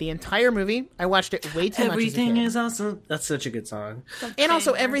 Okay. The entire movie. I watched it way too much as a Everything kid. is awesome. That's such a good song. And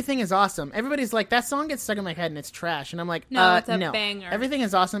also, Everything is Awesome. Everybody's like, that song gets stuck in my head and it's trash. And I'm like, No, it's a banger. Everything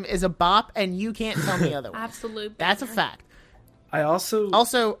is Awesome is a bop, and you can't tell me otherwise. Absolute banger. That's a fact. I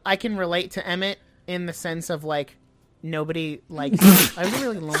also I can relate to Emmett in the sense of nobody likes him. I was a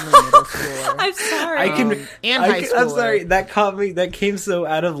really lonely middle schooler. I'm sorry. And high schooler. I'm sorry, that came so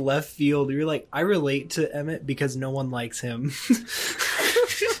out of left field. You're like, I relate to Emmett because no one likes him.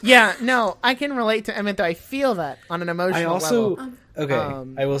 Yeah, no, I can relate to Emmett, though I feel that on an emotional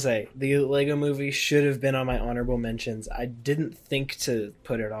level. I will say, the Lego Movie should have been on my honorable mentions. I didn't think to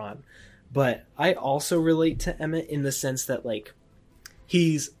put it on. But I also relate to Emmett in the sense that,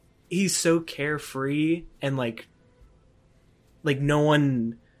 he's so carefree and, no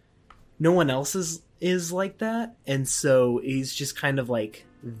one else is like that. And so he's just kind of,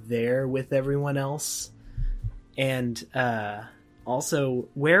 there with everyone else. And, also,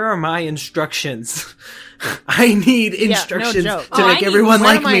 where are my instructions? I need instructions to make everyone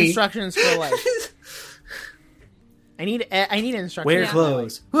like me. Where are my instructions for life? I need instructions. Wear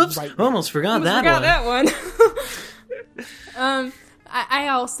clothes. Whoops! Right. Almost forgot that one. That one. I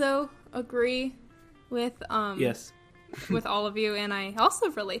also agree with yes, with all of you, and I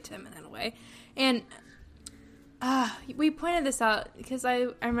also relate to him in a way. And we pointed this out because I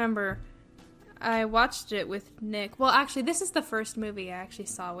remember. I watched it with Nick. Well, actually, this is the first movie I actually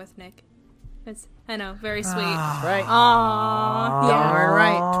saw with Nick. I know, very sweet. Right. Aww. Yeah. Darn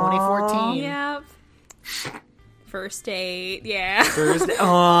right, 2014. Yep. First date. Yeah. First.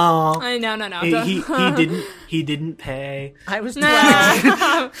 Aww. No. He didn't pay. I was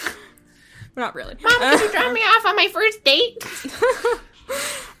 12. Not really. Mom, can you drop me off on my first date?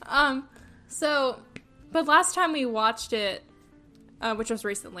 But last time we watched it, which was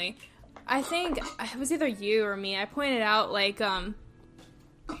recently, I think it was either you or me. I pointed out,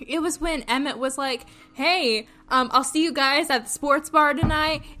 it was when Emmett was like, hey, I'll see you guys at the sports bar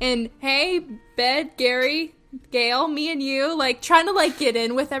tonight, and hey, Bed, Gary, Gail, me and you, trying to, get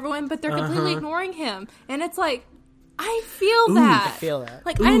in with everyone, but they're completely ignoring him. And it's I feel that. I feel that.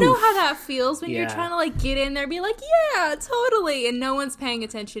 I know how that feels when you're trying to, get in there and be like, yeah, totally, and no one's paying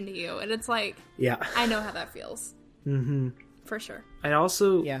attention to you. And it's yeah, I know how that feels. Mm-hmm. For sure. I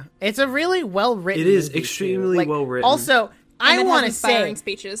also... Yeah. It's a really well-written It is movie, extremely well-written. Also, I want to say,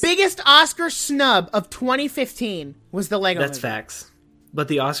 speeches. biggest Oscar snub of 2015 was the Lego That's Movie. facts. But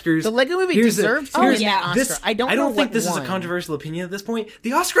the Oscars... The Lego Movie deserves to win that Oscar. I don't think this is a controversial opinion at this point.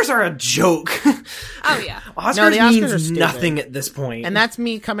 The Oscars are a joke. Oh, yeah. Oscars means nothing at this point. And that's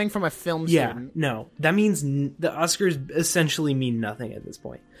me coming from a film student. No. That means the Oscars essentially mean nothing at this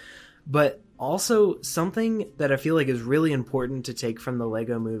point. But also, something that I feel like is really important to take from the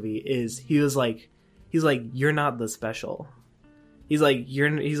Lego Movie is he's like, you're not the special. He's like,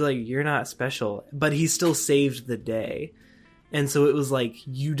 you're not special. But he still saved the day. And so it was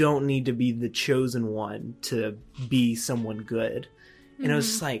you don't need to be the chosen one to be someone good. And it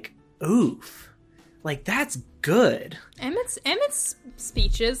was just oof. That's good. Emmett's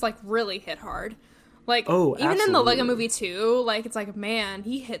speeches, really hit hard. Even absolutely. in the Lego Movie 2, it's man,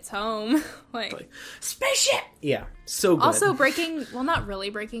 he hits home. Spaceship! Yeah, so good. Also not really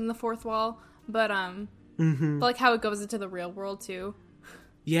breaking the fourth wall, but, but how it goes into the real world, too.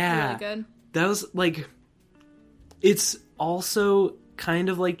 Yeah. Really good. That was, it's also kind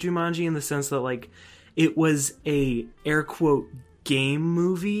of like Jumanji in the sense that, it was a, air quote, game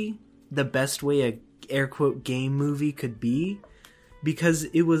movie, the best way a, air quote, game movie could be, because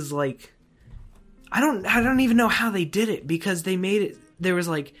it was, I don't even know how they did it, because they made it, there was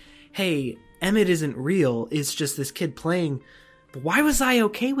hey, Emmett isn't real, it's just this kid playing, but why was I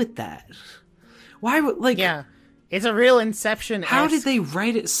okay with that? Why would, Yeah. It's a real Inception. How did they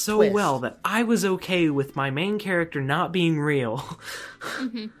write it so twist. well that I was okay with my main character not being real?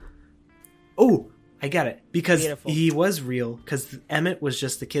 Mm-hmm. Oh, I got it. Because he was real, because Emmett was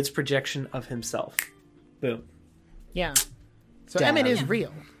just the kid's projection of himself. Boom. Yeah. So Emmett is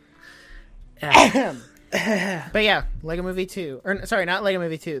real. But yeah, Lego Movie 2. Or sorry, not Lego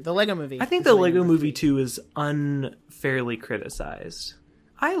Movie 2. The Lego Movie. I think the Lego Movie 2 is unfairly criticized.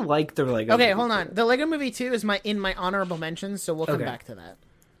 I like the Lego Movie. Okay, hold on. The Lego Movie 2 is in my honorable mentions, so we'll come back to that.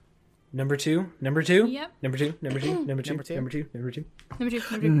 Number 2? Number 2? Yep. Number 2? Number 2? Number 2? Number 2? Number 2? Number 2? Number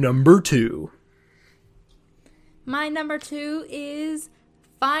 2. Number 2. My number 2 is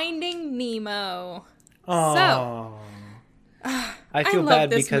Finding Nemo. Oh. So, I feel love bad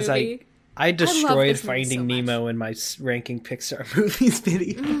this because movie. I destroyed this movie Finding so much. Nemo in my ranking Pixar movies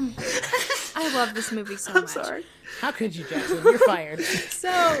video. I love this movie so much. I'm sorry. How could you, Jackson? You're fired.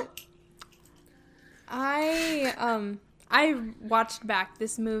 So, I watched back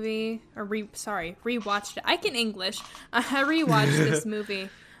this movie, or rewatched it. I can English. I rewatched this movie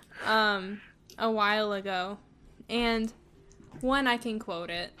a while ago, and I can quote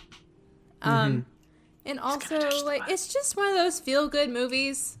it. And also, like, it's just one of those feel-good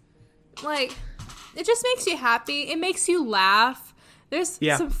movies. Like, it just makes you happy. It makes you laugh. There's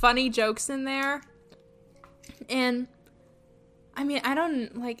some funny jokes in there. And, I mean,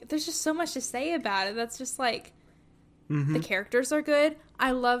 there's just so much to say about it. That's just, like, the characters are good.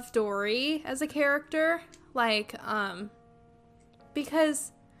 I love Dory as a character. Like,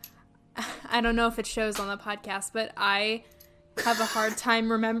 because, I don't know if it shows on the podcast, but I have a hard time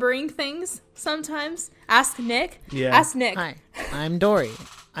remembering things sometimes. Ask Nick. Yeah. Ask Nick. Hi, I'm Dory.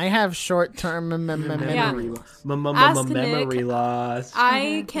 I have short-term memory loss. Memory loss.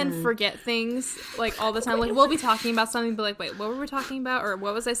 I can forget things, like, all the time. Like, we'll be talking about something, but, like, wait, what were we talking about? Or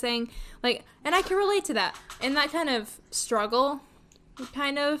what was I saying? Like, and I can relate to that. And that kind of struggle,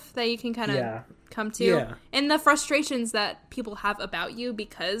 that you can kind of come to. Yeah. And the frustrations that people have about you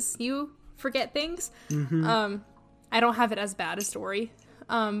because you forget things. I don't have it as bad a story.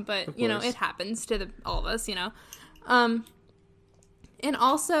 But, you know, it happens to all of us, you know. And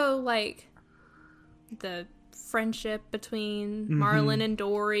also, like, the friendship between Marlin and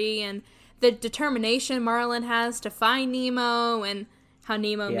Dory, and the determination Marlin has to find Nemo, and how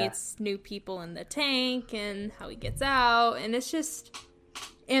Nemo meets new people in the tank, and how he gets out, and it's just...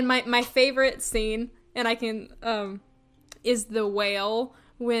 And my favorite scene, and I can, is the whale,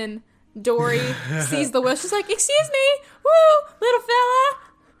 when Dory sees the whale. She's like, "Excuse me, woo, little fella."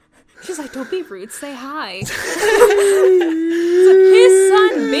 She's like, "Don't be rude, say hi." So his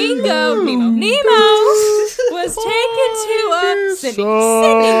son, Nemo, was taken to Sydney.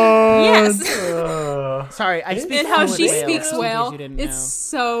 Yes. Sorry, I speak And how fluent she whale, speaks in case whale. you didn't It's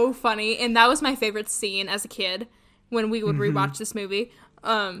know. so funny. And that was my favorite scene as a kid when we would rewatch this movie.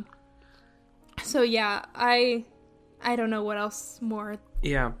 So yeah, I don't know what else more.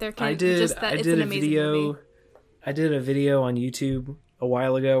 Yeah, There can- I did. just that I it's did an a amazing video. movie. I did a video on YouTube a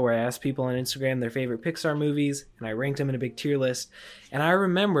while ago where I asked people on Instagram their favorite Pixar movies, and I ranked them in a big tier list. And I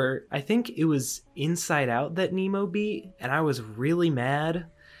remember, I think it was Inside Out that Nemo beat, and I was really mad.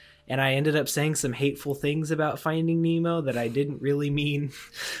 And I ended up saying some hateful things about Finding Nemo that I didn't really mean.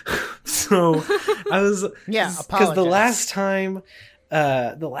 So I was because apologize. the last time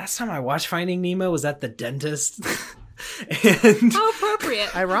I watched Finding Nemo was at the dentist. And How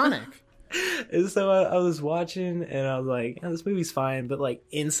appropriate. Ironic. and so I was watching, and I was like, "Oh, this movie's fine," but like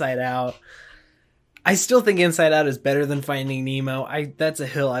Inside Out, I still think Inside Out is better than Finding Nemo. That's a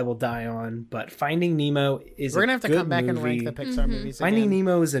hill I will die on. But Finding Nemo is We're gonna have to good come back movie. and rank the Pixar movies. Finding again.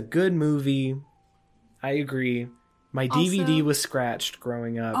 Nemo is a good movie. I agree. My DVD was scratched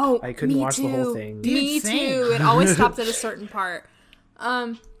growing up. Oh, I couldn't me watch the whole too. thing. Me Dude, same. too. It always stopped at a certain part.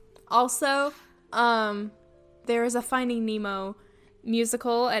 Also, there is a Finding Nemo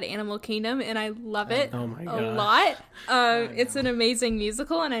musical at Animal Kingdom, and I love it Oh my a gosh. lot. It's an amazing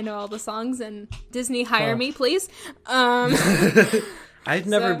musical, and I know all the songs, and Disney, hire me, please. I've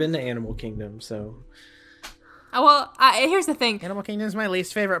never So- been to Animal Kingdom, so Well, here's the thing. Animal Kingdom is my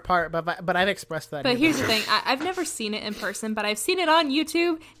least favorite part, but I've expressed that. But in here's the the thing. I've never seen it in person, but I've seen it on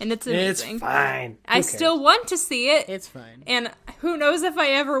YouTube, and it's amazing. it's fine. I Who still cares? want to see it, It's fine. and who knows if I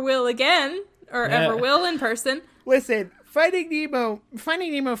ever will again, or ever will in person. Listen, Finding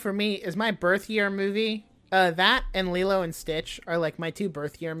Nemo for me is my birth year movie. That and Lilo and Stitch are like my two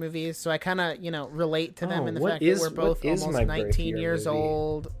birth year movies, so I kind of relate to them in the what fact is- that we're both what is almost my birth 19 year years movie?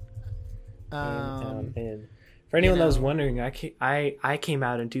 old. And for anyone that was wondering, I came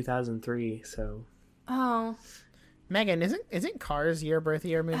out in 2003, so Oh, Megan, isn't Cars your birth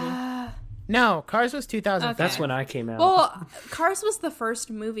year movie? No, Cars was 2005. Okay. That's when I came out. Well, Cars was the first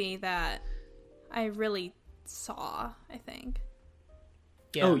movie that I really saw, I think.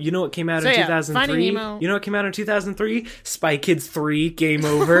 Yeah. Oh, you know what came out So, in yeah, 2003? Finding Nemo. You know what came out in 2003? Spy Kids 3, Game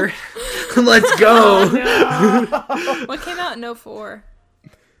Over. Let's go! What came out in 04?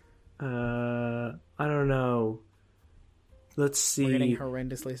 I don't know. Let's see. We're getting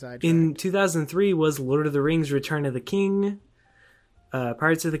horrendously sidetracked. In 2003 was Lord of the Rings, Return of the King,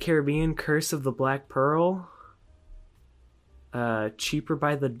 Pirates of the Caribbean, Curse of the Black Pearl, Cheaper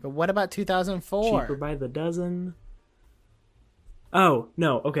by the But what about 2004? Cheaper by the Dozen. Oh,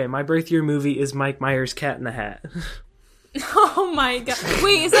 no. Okay, my birth year movie is Mike Myers' Cat in the Hat. Oh my god.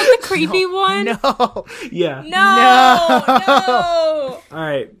 Wait, is that the creepy one? No. Yeah. No! All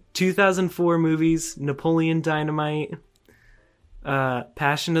right. 2004 movies, Napoleon Dynamite,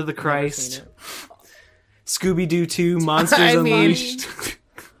 Passion of the Christ, Scooby-Doo 2, Monsters I mean- Unleashed,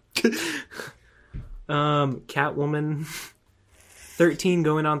 Catwoman, 13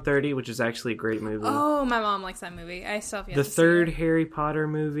 Going on 30, which is actually a great movie. Oh, my mom likes that movie. I still have yet The to see third it. Harry Potter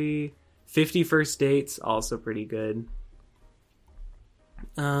movie, 50 First Dates, also pretty good.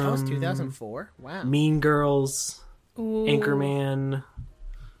 That was 2004? Wow. Mean Girls, Ooh. Anchorman,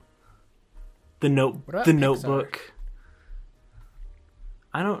 The What about The Pixar? Notebook.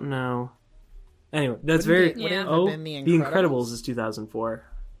 I don't know. Anyway, that's Wouldn't very. it- Yeah. wouldn't it have Oh, been The Incredibles is 2004.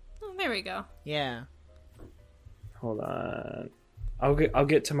 Oh, there we go. Yeah. Hold on, I'll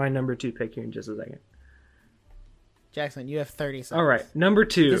get to my number 2 pick here in just a second. Jackson, you have 30 seconds. All right, number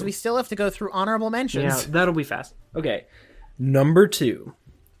 2. Because we still have to go through honorable mentions. Yeah, that'll be fast. Okay, number 2.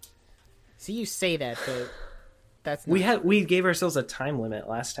 See, you say that, but that's not... We gave ourselves a time limit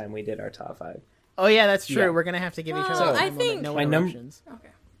last time we did our top 5. Oh, yeah, that's true. Yeah. We're going to have to give each Well, other a I time limit. think- No My num- interruptions. Okay.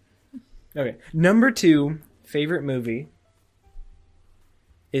 Okay, number 2 favorite movie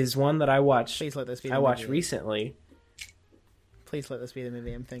is one that I watched. Please let this be the I watched movie. recently. Please let this be the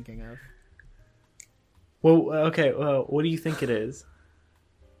movie I'm thinking of. Well, okay. Well, what do you think it is?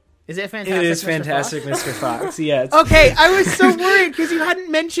 Is it Fantastic It is Mr. Fantastic Fox? Mr. Fox. Yeah. It's, Okay, I was so worried because you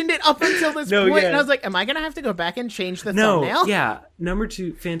hadn't mentioned it up until this No, point, yeah. and I was like, am I going to have to go back and change the No, thumbnail? yeah. Number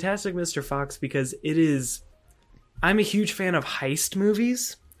 2, Fantastic Mr. Fox, because it is. I'm a huge fan of heist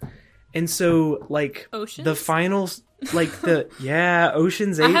movies, and so like Oceans? the finals, like the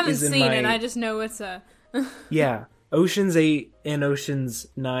Ocean's 8 I haven't is in seen my it. I just know it's a... yeah. Ocean's 8 and Ocean's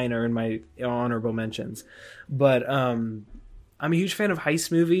 9 are in my honorable mentions, but I'm a huge fan of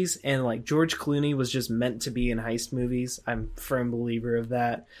heist movies, and like George Clooney was just meant to be in heist movies. I'm a firm believer of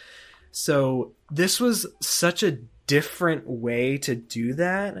that. So this was such a different way to do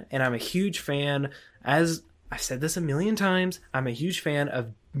that, and I'm a huge fan. As I've said this a million times, I'm a huge fan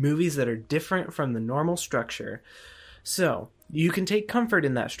of movies that are different from the normal structure. So you can take comfort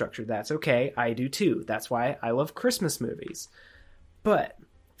in that structure. That's okay. I do too. That's why I love Christmas movies. But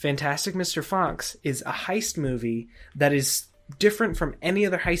Fantastic Mr. Fox is a heist movie that is different from any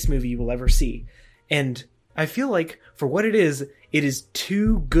other heist movie you will ever see. And I feel like for what it is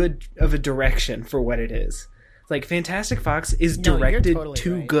too good of a direction for what it is. Like Fantastic Fox is No, you're directed totally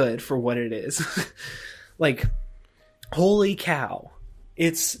too right. good for what it is. Like, holy cow.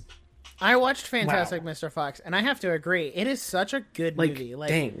 It's I watched Fantastic Mr. Fox, and I have to agree, it is such a good like, movie. Like,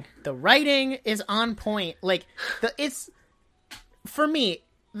 dang. the writing is on point. Like, it's for me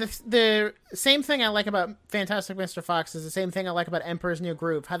the same thing I like about Fantastic Mr. Fox is the same thing I like about Emperor's New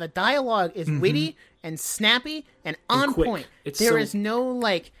Groove. How the dialogue is witty and snappy and on quick. point. It's There so- is no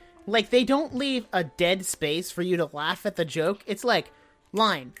like they don't leave a dead space for you to laugh at the joke. It's like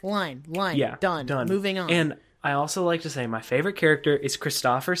line, Yeah, done, moving on. And I also like to say my favorite character is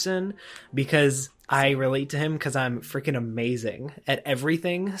Christopherson because I relate to him because I'm freaking amazing at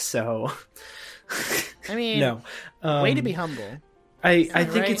everything. So, I mean, no. way to be humble. I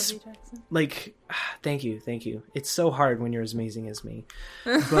think right? it's like, thank you. It's so hard when you're as amazing as me.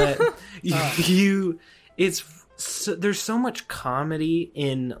 But there's so much comedy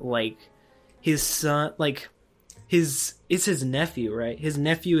in like his son, like it's his nephew, right? His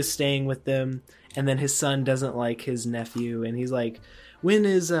nephew is staying with them, and then his son doesn't like his nephew, and he's like, when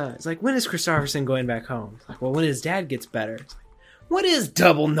is Christopherson going back home? It's like, well, when his dad gets better. It's like, what is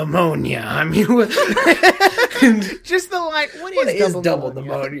double pneumonia? I mean, Just the line, what is double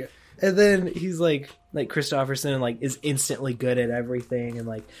pneumonia? And then he's like Christopherson, like is instantly good at everything, and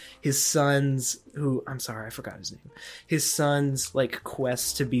like his son's I'm sorry, I forgot his name. His son's like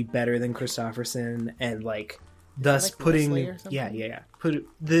quest to be better than Christopherson, and like thus like putting Wesley or something? yeah put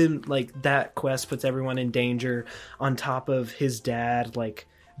then like that quest puts everyone in danger on top of his dad like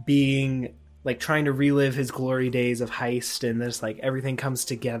being like trying to relive his glory days of Heist, and there's like everything comes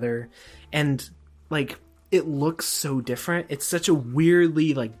together, and like it looks so different. It's such a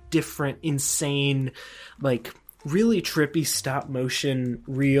weirdly like different, insane, like really trippy stop motion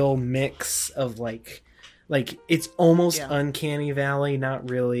real mix of like it's almost uncanny valley, not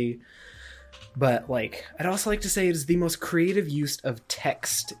really. But, like, I'd also like to say it is the most creative use of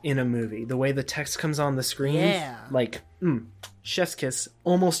text in a movie. The way the text comes on the screen. Yeah. Like, chef's kiss.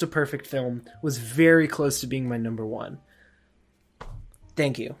 Almost a perfect film. Was very close to being my number one.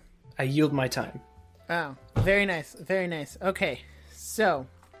 Thank you. I yield my time. Oh, very nice. Very nice. Okay, so...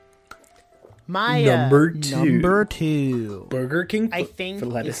 my number two. Burger King I think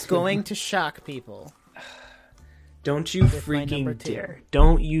is going to shock people. Don't you freaking dare.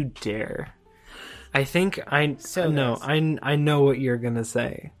 Don't you dare. I think I know what you're gonna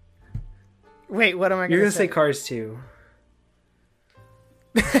say. Wait, what am I gonna say? You're gonna say Cars 2.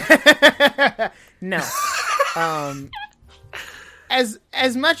 No.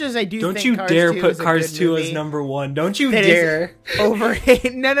 As much as I do Don't think you Cars dare 2 put is a Cars good 2 movie, as number one. Don't you dare.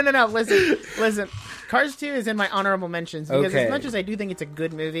 Overrated. No. Listen. Cars 2 is in my honorable mentions because Okay. as much as I do think it's a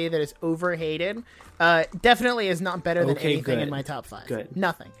good movie that is overhated, definitely is not better than anything in my top 5. Good.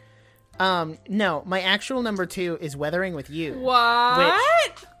 Nothing. No, my actual number 2 is Weathering with You. What?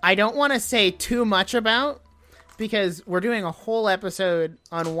 Which I don't want to say too much about because we're doing a whole episode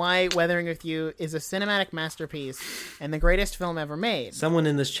on why Weathering with You is a cinematic masterpiece and the greatest film ever made. Someone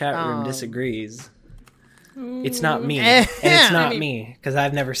in this chat room disagrees. It's not me. And it's not me, because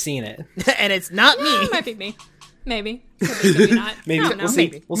I've never seen it. And it's not me. Might be me. Maybe. Maybe not. Maybe. I don't know. We'll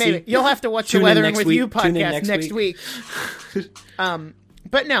see. We'll see. You'll have to watch Tune the in Weathering next with You week. Tune in podcast next week. week.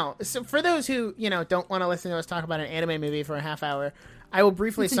 But no, so for those who, don't want to listen to us talk about an anime movie for a half hour, I will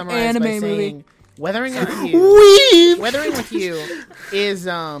briefly summarize by saying Weathering with You. Weathering with You is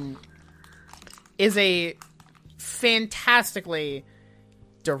a fantastically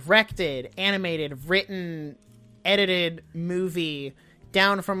directed, animated, written, edited movie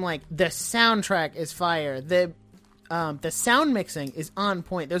down from like the soundtrack is fire. The sound mixing is on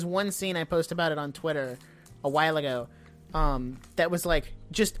point. There's one scene I posted about it on Twitter a while ago that was like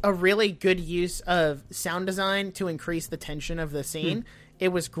just a really good use of sound design to increase the tension of the scene. It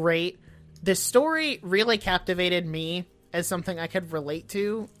was great. The story really captivated me as something I could relate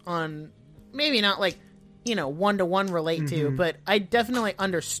to on maybe not like, one-to-one relate to, but I definitely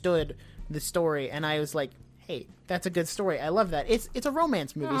understood the story and I was like, hey, that's a good story. I love that. It's a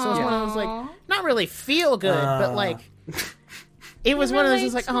romance movie. So it's one of those like not really feel good, but like it was one of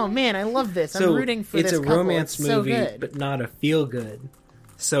those like, oh man, I love this. I'm rooting for this couple. It's a romance movie, so good. but not a feel good.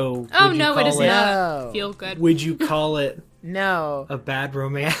 So Oh no, it is No. not feel good. Would you call it No. a bad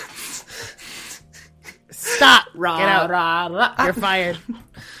romance? Stop. Get out. You're fired.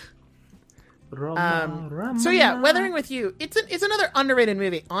 So yeah, Weathering with You. It's another underrated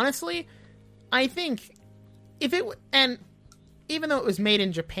movie. Honestly, I think and even though it was made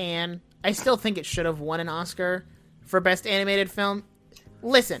in Japan, I still think it should have won an Oscar for Best Animated Film.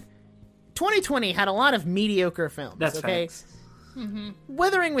 Listen, 2020 had a lot of mediocre films. That's okay. facts.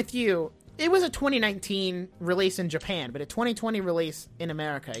 Weathering with You. It was a 2019 release in Japan, but a 2020 release in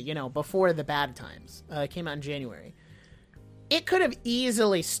America. Before the bad times. It came out in January. It could have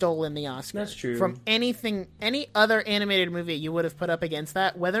easily stolen the Oscar. That's true. From any other animated movie you would have put up against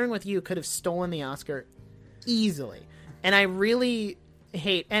that. Weathering with You could have stolen the Oscar easily. And I really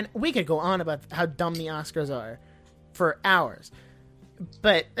hate, and we could go on about how dumb the Oscars are for hours.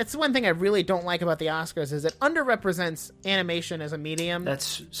 But that's the one thing I really don't like about the Oscars is it underrepresents animation as a medium.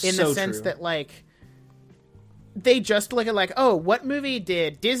 That's in so the sense true. that like they just look at like, oh, what movie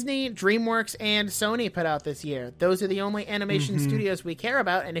did Disney, DreamWorks, and Sony put out this year? Those are the only animation studios we care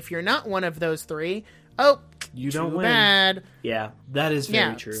about. And if you're not one of those three, you don't too win. Bad. Yeah, that is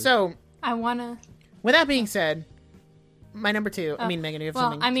very true. So I wanna. with that being said, my number 2. I mean, Megan, you have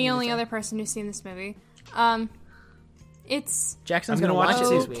something. I'm the to only say? other person who's seen this movie. It's Jackson's I'm gonna gonna watch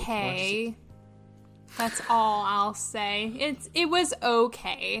watch it it this week. okay. That's all I'll say. It was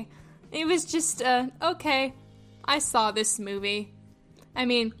okay. It was just okay. I saw this movie. I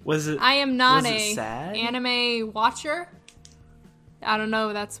mean, I am not a sad? anime watcher. I don't know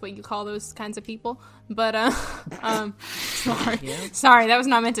if that's what you call those kinds of people, but sorry, that was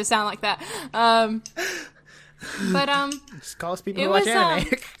not meant to sound like that. But Just calls people who watch anime.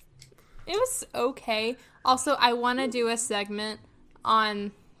 it was okay. Also, I want to do a segment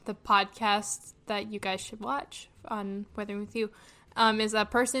on the podcast that you guys should watch on Weathering with You. Is a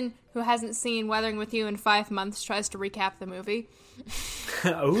person who hasn't seen Weathering with You in 5 months tries to recap the movie.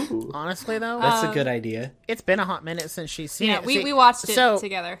 Oh, Honestly, though, that's a good idea. it's been a hot minute since she's seen it. We watched it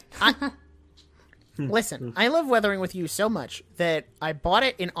together. Listen, I love Weathering with You so much that I bought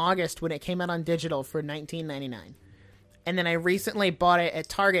it in August when it came out on digital for $19.99. And then I recently bought it at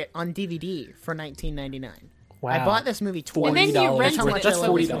Target on DVD for $19.99. Wow. I bought this movie twice. And then you rent it. That's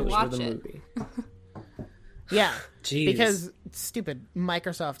 $40 to for watch the it. movie. Yeah. Jeez. Because stupid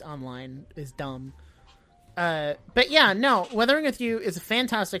Microsoft Online is dumb. But yeah, no, Weathering with You is a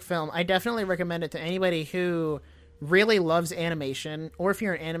fantastic film. I definitely recommend it to anybody who really loves animation, or if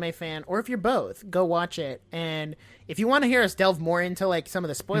you're an anime fan, or if you're both, go watch it. And if you want to hear us delve more into like some of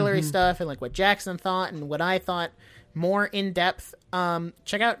the spoilery stuff and like what Jackson thought and what I thought more in depth,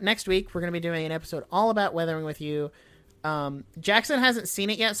 check out next week. We're going to be doing an episode all about Weathering with You. Jackson hasn't seen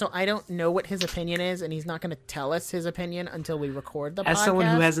it yet, so I don't know what his opinion is, and he's not going to tell us his opinion until we record the podcast. As someone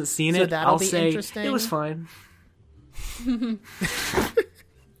who hasn't seen it, I'll say it was fine.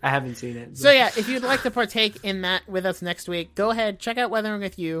 I haven't seen it. So yeah, if you'd like to partake in that with us next week, go ahead, check out Weathering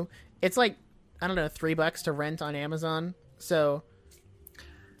with You. It's like, I don't know, $3 to rent on Amazon, so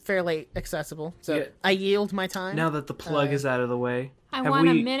fairly accessible. So yeah. I yield my time. Now that the plug is out of the way, I want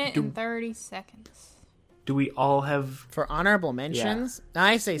a minute and 30 seconds. Do we all have... For honorable mentions? Yeah.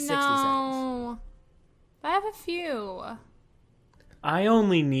 I say 60 seconds. I have a few. I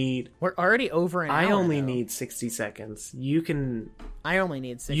only need... We're already over an hour. I only need 60 seconds. You can... I only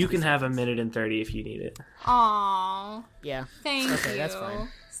need 60 You can seconds. have a minute and 30 if you need it. Aww. Yeah. Thank you. That's fine.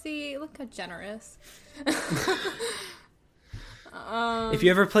 See, look how generous. If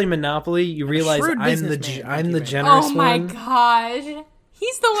you ever play Monopoly, you realize I'm the generous one. Oh my gosh.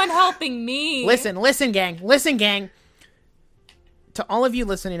 He's the one helping me. Listen, gang. To all of you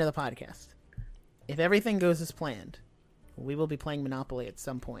listening to the podcast, if everything goes as planned, we will be playing Monopoly at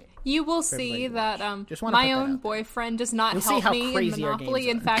some point. You will see that my own boyfriend does not help me in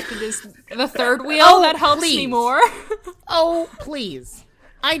Monopoly. In fact, it is the third wheel that helps me more. Oh, please.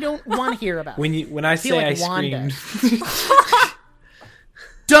 I don't want to hear about it. When I say I screamed.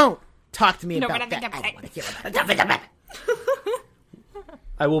 Don't talk to me about that. I don't want to hear about it.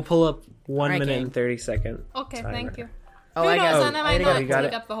 I will pull up 1 minute and 30 second. Okay, timer. Thank you. Oh, Who I knows? got it. I might not got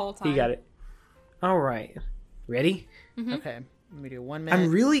take it. up the whole time. He got it. All right. Ready? Mm-hmm. Okay. Let me do 1 minute.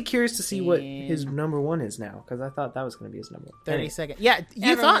 I'm really curious to see what his number one is now, because I thought that was going to be his number one. 30 seconds. Yeah,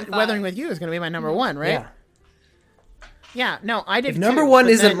 you thought Weathering with You was going to be my number one, right? Yeah. Yeah, no, I did If number one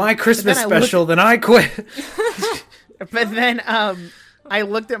isn't my Christmas special, then I quit. But then I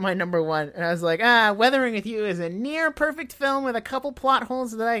looked at my number one, and I was like, Weathering with You is a near perfect film with a couple plot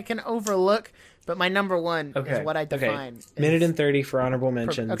holes that I can overlook, but my number one is what I define. Okay. Minute and 30 for honorable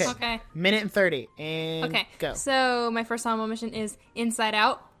mentions. Okay. Minute and 30, and go. So my first honorable mention is Inside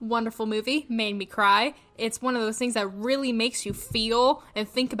Out. Wonderful movie. Made me cry. It's one of those things that really makes you feel and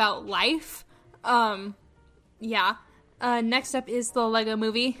think about life. Yeah. Next up is the Lego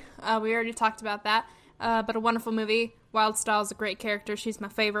Movie. We already talked about that. But a wonderful movie. Wild Style's a great character. She's my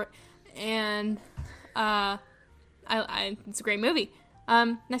favorite. And it's a great movie.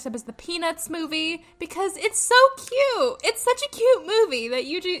 Next up is the Peanuts movie, because it's so cute. It's such a cute movie that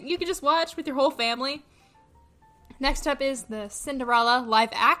you can just watch with your whole family. Next up is the Cinderella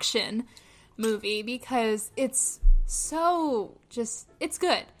live action movie, because it's so it's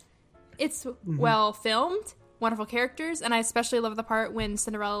good. It's well filmed, wonderful characters, and I especially love the part when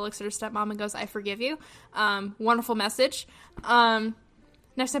Cinderella looks at her stepmom and goes, "I forgive you." Wonderful message.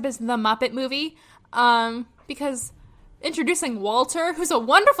 Next up is the Muppet movie, because introducing Walter, who's a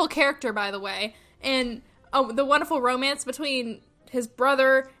wonderful character, by the way, and the wonderful romance between his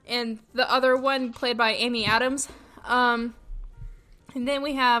brother and the other one played by Amy Adams. And then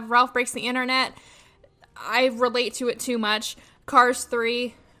we have Ralph Breaks the Internet. I relate to it too much. Cars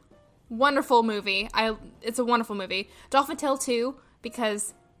 3, wonderful movie. It's a wonderful movie. Dolphin Tale 2,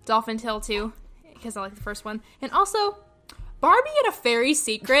 because I like the first one. And also, Barbie and a Fairy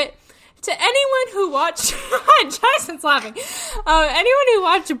Secret. To anyone who watched... Jason's laughing. Anyone who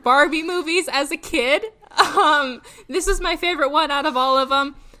watched Barbie movies as a kid, this is my favorite one out of all of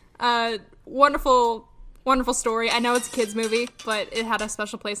them. Wonderful, wonderful story. I know it's a kid's movie, but it had a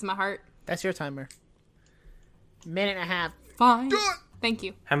special place in my heart. That's your timer. Minute and a half. Fine. Thank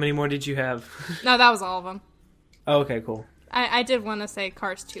you. How many more did you have? No, that was all of them. Oh, okay, cool. I did want to say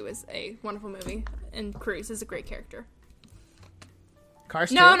Cars 2 is a wonderful movie, and Cruise is a great character. Cars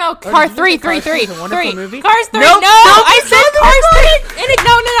 2? No, Cars 3. Cars 3 is a wonderful movie? Cars 3, nope, I said Cars 3!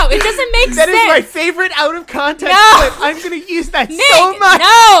 No, it doesn't make sense. That is my favorite out of context clip. I'm going to use that Nick, so much.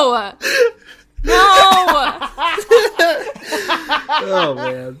 No! Oh,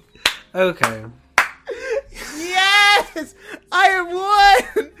 man. Okay. Yes! I have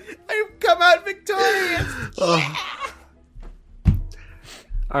won! I've come out victorious! Oh.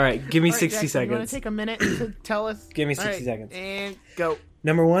 All right, give me All right, 60 Jackson, you want seconds. to take a minute to tell us? Give me All 60 seconds. And go.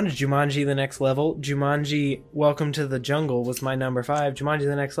 Number 1 is Jumanji: The Next Level. Jumanji: Welcome to the Jungle was my number 5. Jumanji: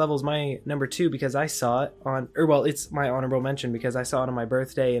 The Next Level is my number 2 because I saw it on... it's my honorable mention because I saw it on my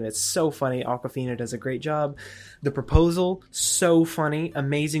birthday, and it's so funny. Awkwafina does a great job. The Proposal, so funny.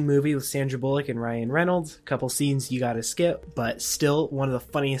 Amazing movie with Sandra Bullock and Ryan Reynolds. A couple scenes you gotta skip, but still one of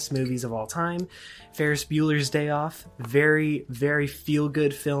the funniest movies of all time. Ferris Bueller's Day Off, very, very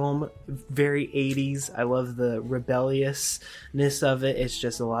feel-good film, very 80s. I love the rebelliousness of it. It's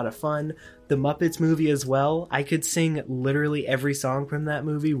just a lot of fun. The Muppets movie as well. I could sing literally every song from that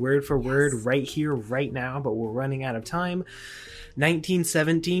movie, word for word, right here, right now, but we're running out of time.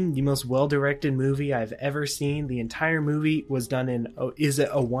 1917, the most well-directed movie I've ever seen. The entire movie was done in,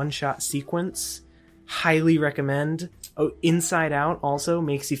 a one-shot sequence. Highly recommend. Inside Out also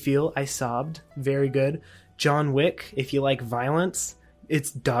makes you feel. I sobbed. Very good. John Wick, if you like violence.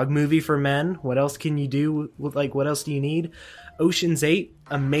 It's dog movie for men. What else can you do? What else do you need? Ocean's 8,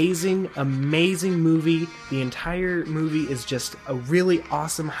 amazing movie. The entire movie is just a really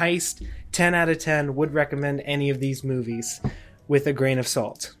awesome heist. 10 out of 10. Would recommend any of these movies with a grain of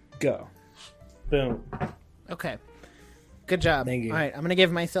salt. Go. Boom. Okay. Good job. Thank you. All right, I'm going to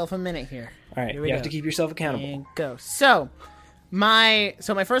give myself a minute here. All right, you have to keep yourself accountable. And go. So my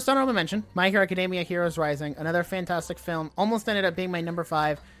first honorable mention, My Hero Academia Heroes Rising, another fantastic film. Almost ended up being my number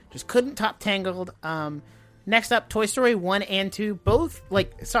 5. Just couldn't top Tangled. Next up, Toy Story 1 and 2. Both, I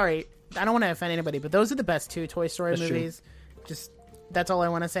don't want to offend anybody, but those are the best 2 Toy Story movies. Just, that's all I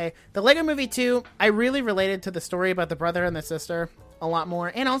want to say. The Lego Movie 2, I really related to the story about the brother and the sister a lot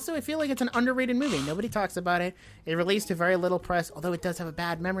more, and also I feel like it's an underrated movie. Nobody talks about it. It released to very little press, although it does have a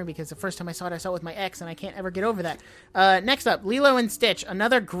bad memory because the first time I saw it with my ex, and I can't ever get over that. Next up, Lilo and Stitch,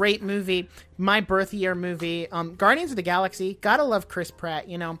 another great movie, my birth year movie. Guardians of the Galaxy, gotta love Chris Pratt,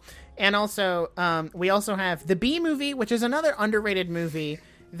 you know. And also, we also have The Bee Movie, which is another underrated movie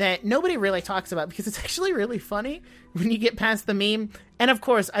that nobody really talks about because it's actually really funny when you get past the meme. And of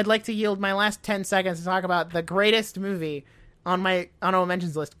course, I'd like to yield my last 10 seconds to talk about the greatest movie on my honorable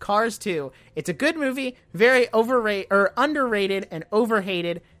mentions list, Cars 2. It's a good movie, very underrated and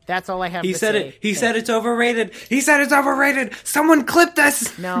overhated. That's all I have to say. He said it's overrated. He said it's overrated. Someone clip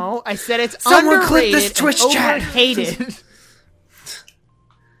this. No, I said it's Someone underrated clip this Twitch and chat. overhated.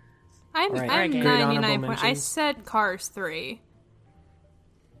 I'm Right. 99 Good I said Cars 3.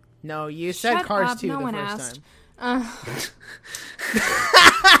 No, you said Shut Cars up, 2 no the one first asked. time.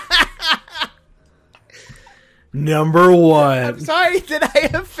 Number 1. I'm sorry, did I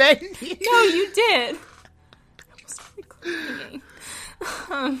offend you? No, you did. I was really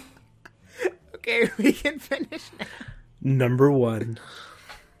cleaning. Okay, we can finish now. Number 1.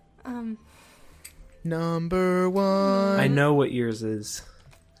 Number 1. I know what yours is.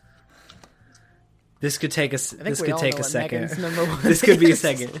 This could take a second. Megan's number 1 This could be a is.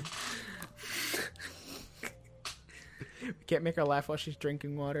 second. We can't make her laugh while she's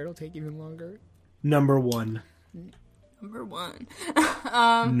drinking water. It'll take even longer. Number 1. Number 1.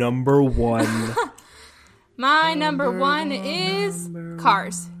 Number 1. My number 1 is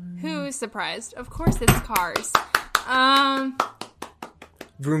Cars. Who's surprised? Of course it's Cars.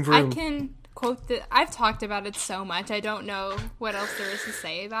 Vroom vroom. I can quote I've talked about it so much. I don't know what else there is to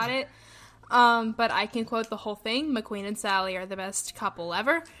say about it. But I can quote the whole thing. McQueen and Sally are the best couple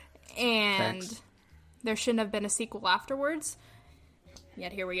ever. And Thanks. There shouldn't have been a sequel afterwards.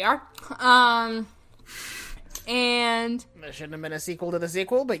 Yet here we are. And There shouldn't have been a sequel to the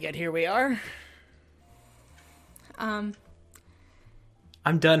sequel, but yet here we are. I'm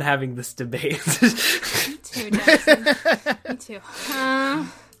done having this debate. Me too, Jackson. Me too.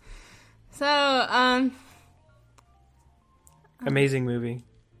 Amazing movie.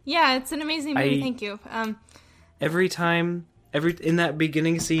 Yeah, it's an amazing movie. Thank you. Every time, in that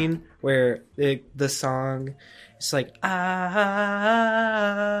beginning scene where the song, it's like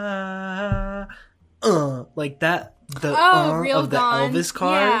like that. The Real of the Dawn. Elvis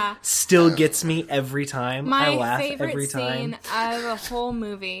car still gets me every time. My I laugh favorite every time. scene of the whole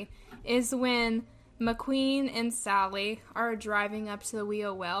movie is when McQueen and Sally are driving up to the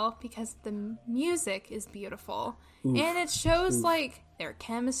Wheel Well because the music is beautiful. And it shows like their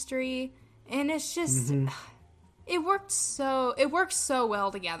chemistry, and it's just it works so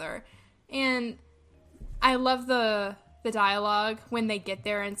well together. And I love the dialogue when they get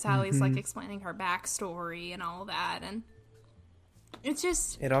there and Sally's like explaining her backstory and all that, and it's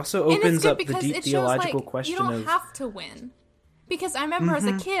just It also opens up the deep theological question you don't of have to win. Because I remember as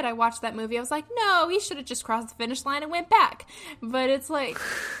a kid, I watched that movie. I was like, no, he should have just crossed the finish line and went back. But it's like,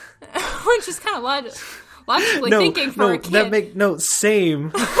 which is kind of logically thinking for a kid.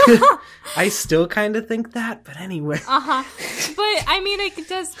 Same. I still kind of think that, but anyway. But I mean, it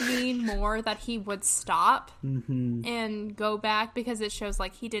does mean more that he would stop and go back, because it shows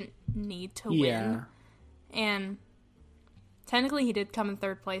like he didn't need to win. And technically he did come in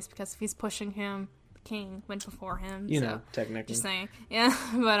third place, because if he's pushing him, the king went before him. You know, technically. Just saying. Yeah,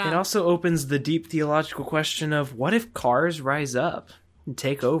 but it also opens the deep theological question of, what if cars rise up and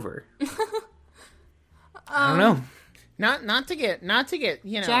take over? I don't know. Not to get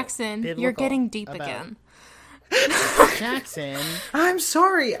Jackson, you're getting deep again. Jackson, I'm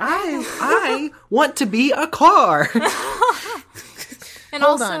sorry. I want to be a car. And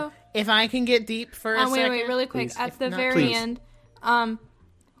hold also, on. If I can get deep for a second. Wait, really quick. Please. At the very end,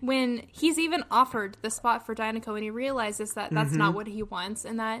 when he's even offered the spot for Dinoco, and he realizes that that's not what he wants,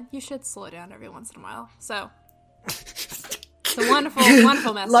 and that you should slow down every once in a while. So, it's a wonderful,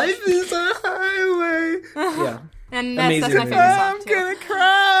 wonderful message. Life is a highway. Yeah. And that's my favorite song, too. I'm gonna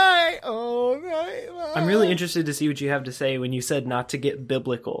cry. Oh, my. I'm really interested to see what you have to say when you said not to get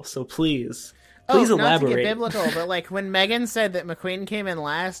biblical. So please elaborate. Not to get biblical, but like when Megan said that McQueen came in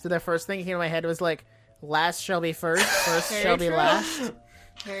last, the first thing that came to my head was like, last shall be first, first shall be last.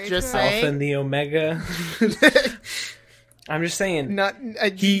 Very just true. saying. Alpha and the Omega. I'm just saying.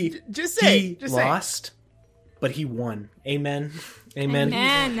 He lost, but he won. Amen.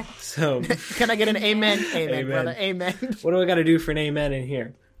 Amen. So, can I get an amen? Amen, Amen. brother. Amen. What do I got to do for an amen in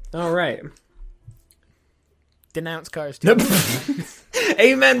here? All right. Denounce cars too.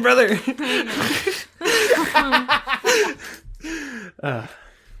 Amen, brother.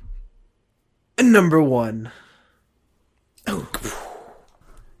 Number one.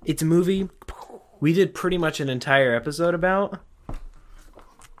 It's a movie we did pretty much an entire episode about.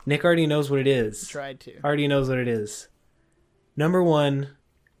 Nick already knows what it is. Tried to. Already knows what it is. Number one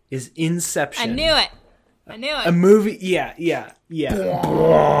is Inception. I knew it. A movie. Yeah.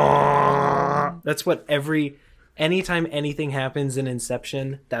 That's what anytime anything happens in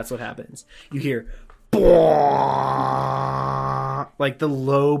Inception, that's what happens. You hear like the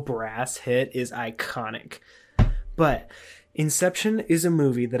low brass hit is iconic. But Inception is a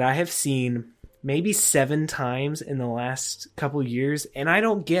movie that I have seen maybe 7 times in the last couple years, and I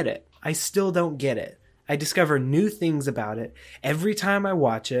don't get it. I still don't get it. I discover new things about it every time I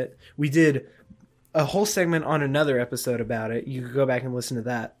watch it. We did a whole segment on another episode about it. You could go back and listen to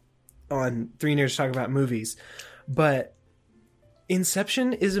that on 3 Nerds Talk About Movies. But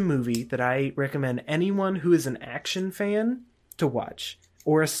Inception is a movie that I recommend anyone who is an action fan to watch,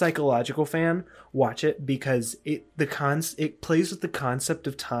 or a psychological fan, watch it, because it plays with the concept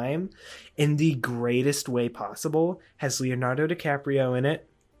of time in the greatest way possible. Has Leonardo DiCaprio in it.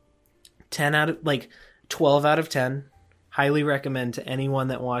 12 out of 10. Highly recommend to anyone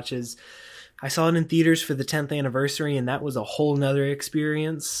that watches. I saw it in theaters for the 10th anniversary, and that was a whole nother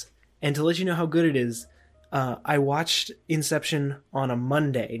experience. And to let you know how good it is, I watched Inception on a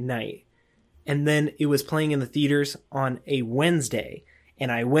Monday night, and then it was playing in the theaters on a Wednesday, and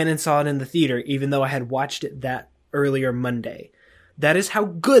I went and saw it in the theater even though I had watched it that earlier Monday. That is how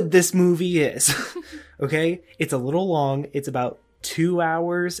good this movie is. Okay? It's a little long. It's about 2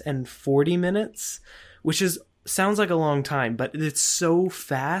 hours and 40 minutes, which sounds like a long time, but it's so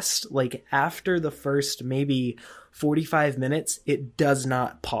fast. Like after the first maybe 45 minutes, it does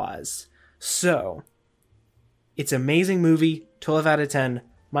not pause. So it's an amazing movie. 12 out of 10.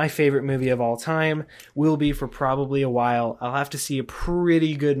 My favorite movie of all time. Will be for probably a while. I'll have to see a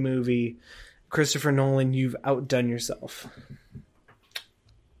pretty good movie. Christopher Nolan, you've outdone yourself.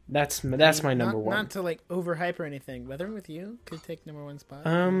 That's my number one. Not to like overhype or anything. Weathering with You could take number 1 spot.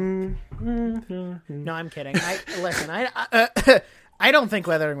 Mm-hmm. No, I'm kidding. I don't think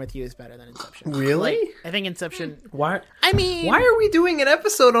Weathering with You is better than Inception. Really? I think Inception. Why? I mean, why are we doing an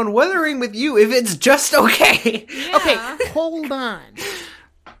episode on Weathering with You if it's just okay? Yeah. Okay, hold on.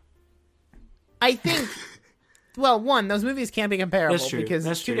 I think. Well, one, those movies can't be comparable because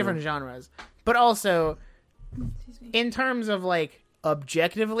it's two different genres. But also, in terms of like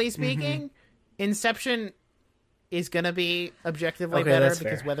objectively speaking, Inception is gonna be objectively better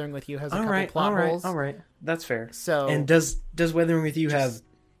because fair. Weathering with You has a couple plot holes. All right, that's fair. So, and does Weathering with You have?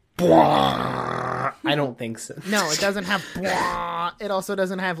 I don't think so. No, it doesn't have. It also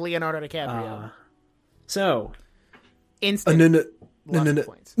doesn't have Leonardo DiCaprio. So, instant.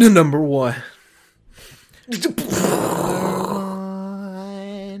 Points. Number one.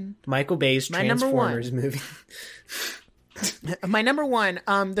 Michael Bay's Transformers movie. My number one,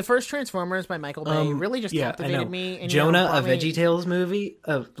 the first Transformers by Michael Bay really just captivated me. And, Jonah, a VeggieTales movie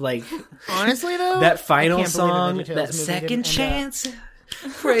of like. Honestly, though, that final song, that second chance.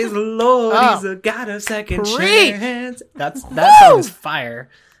 Praise the Lord, Oh. he's a God of second Preach. chance. That song is fire.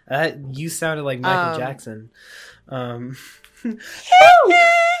 You sounded like Michael Jackson. So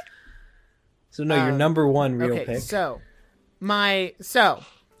no, your number one real pick. So my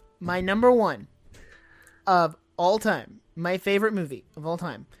number one of all time, my favorite movie of all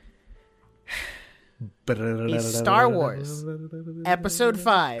time, is Star Wars Episode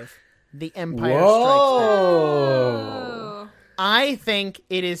 5, The Empire Strikes Back. Oh. I think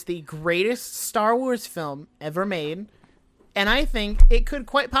it is the greatest Star Wars film ever made, and I think it could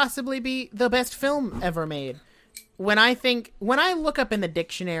quite possibly be the best film ever made. When I look up in the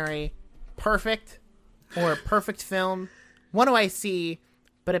dictionary perfect or perfect film, what do I see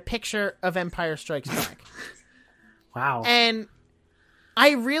but a picture of Empire Strikes Back? Wow. And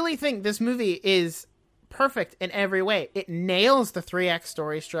I really think this movie is perfect in every way. It nails the 3-act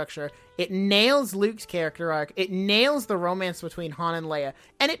story structure. It nails Luke's character arc. It nails the romance between Han and Leia.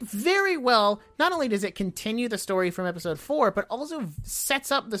 And it very well, not only does it continue the story from episode 4, but also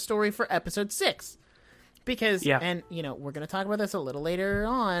sets up the story for episode 6. Because, and, we're going to talk about this a little later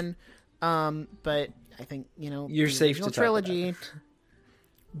on, but I think, you're the safe to original talk trilogy, about it.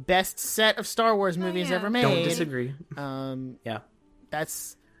 Best set of Star Wars movies ever made. Don't disagree.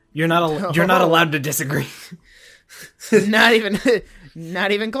 That's... You're not allowed to disagree. not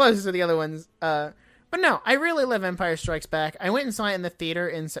even close to the other ones. But no, I really love Empire Strikes Back. I went and saw it in the theater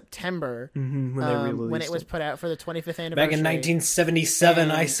in September when it was put out for the 25th anniversary. Back in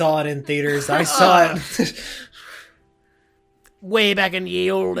 1977, I saw it in theaters. I saw it way back in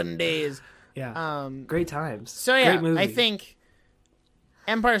the olden days. Yeah, great times. So yeah, great movie. I think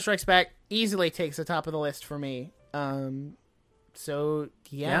Empire Strikes Back easily takes the top of the list for me. So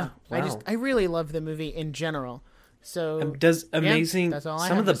yeah, wow. I really love the movie in general. So does amazing that's all I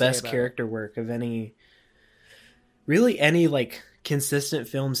some have of the to say best about character work of any like consistent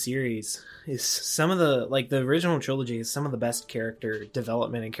film series is some of the the original trilogy is some of the best character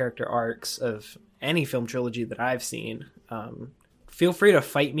development and character arcs of any film trilogy that I've seen. Feel free to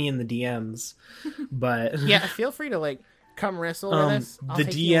fight me in the DMs, but yeah, feel free to come wrestle with us. The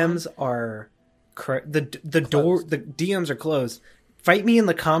DMs are the DMs are closed. Fight me in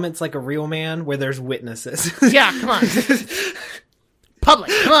the comments like a real man where there's witnesses. Yeah, come on. Come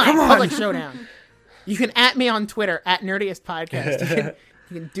on. Public showdown. You can @ me on Twitter @nerdiest podcast.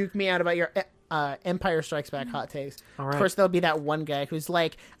 You can duke me out about your Empire Strikes Back hot takes. All right. Of course, there'll be that one guy who's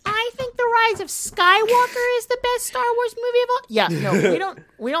like, I think The Rise of Skywalker is the best Star Wars movie of all. Yeah, no,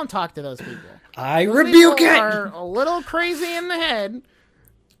 we don't talk to those people. I rebuke people it. Are a little crazy in the head.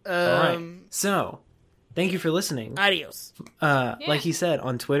 All right. So, thank you for listening. Adios. Like he said,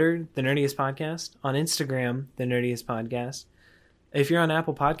 on Twitter, The Nerdiest Podcast. On Instagram, The Nerdiest Podcast. If you're on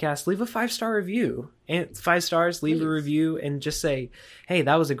Apple Podcasts, leave a 5-star review. And 5 stars, leave a review, and just say, hey,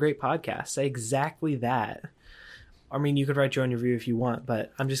 that was a great podcast. Say exactly that. I mean, you could write your own review if you want,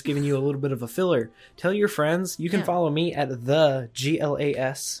 but I'm just giving you a little bit of a filler. Tell your friends. You can follow me at the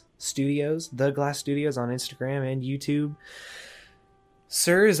GLAS Studios, The Glass Studios on Instagram and YouTube.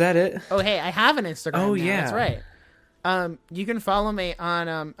 Sir, is that it? Oh, hey, I have an Instagram now. Yeah. That's right. You can follow me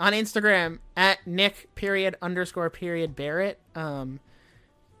on Instagram at Nick_Barrett.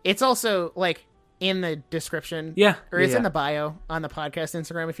 It's also in the description. Yeah. Or it's in the bio on the podcast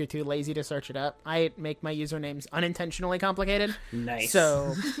Instagram if you're too lazy to search it up. I make my usernames unintentionally complicated. Nice.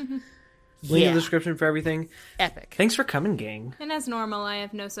 So link in the description for everything. Epic. Thanks for coming, gang. And as normal, I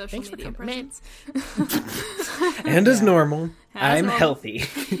have no social media presence. And as normal, I'm healthy.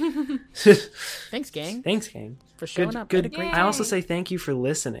 Thanks, gang. Thanks, gang. For showing up. Good. Yay. I also say thank you for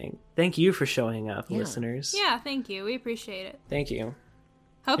listening. Thank you for showing up, listeners. Yeah, thank you. We appreciate it. Thank you.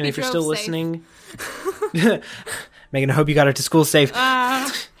 Hope And you if you're drove still safe. listening, Megan, I hope you got her to school safe. Wow.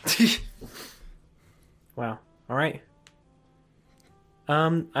 All right. I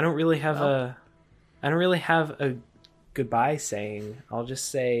don't really have a goodbye saying. I'll just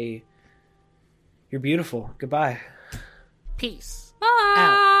say you're beautiful. Goodbye. Peace.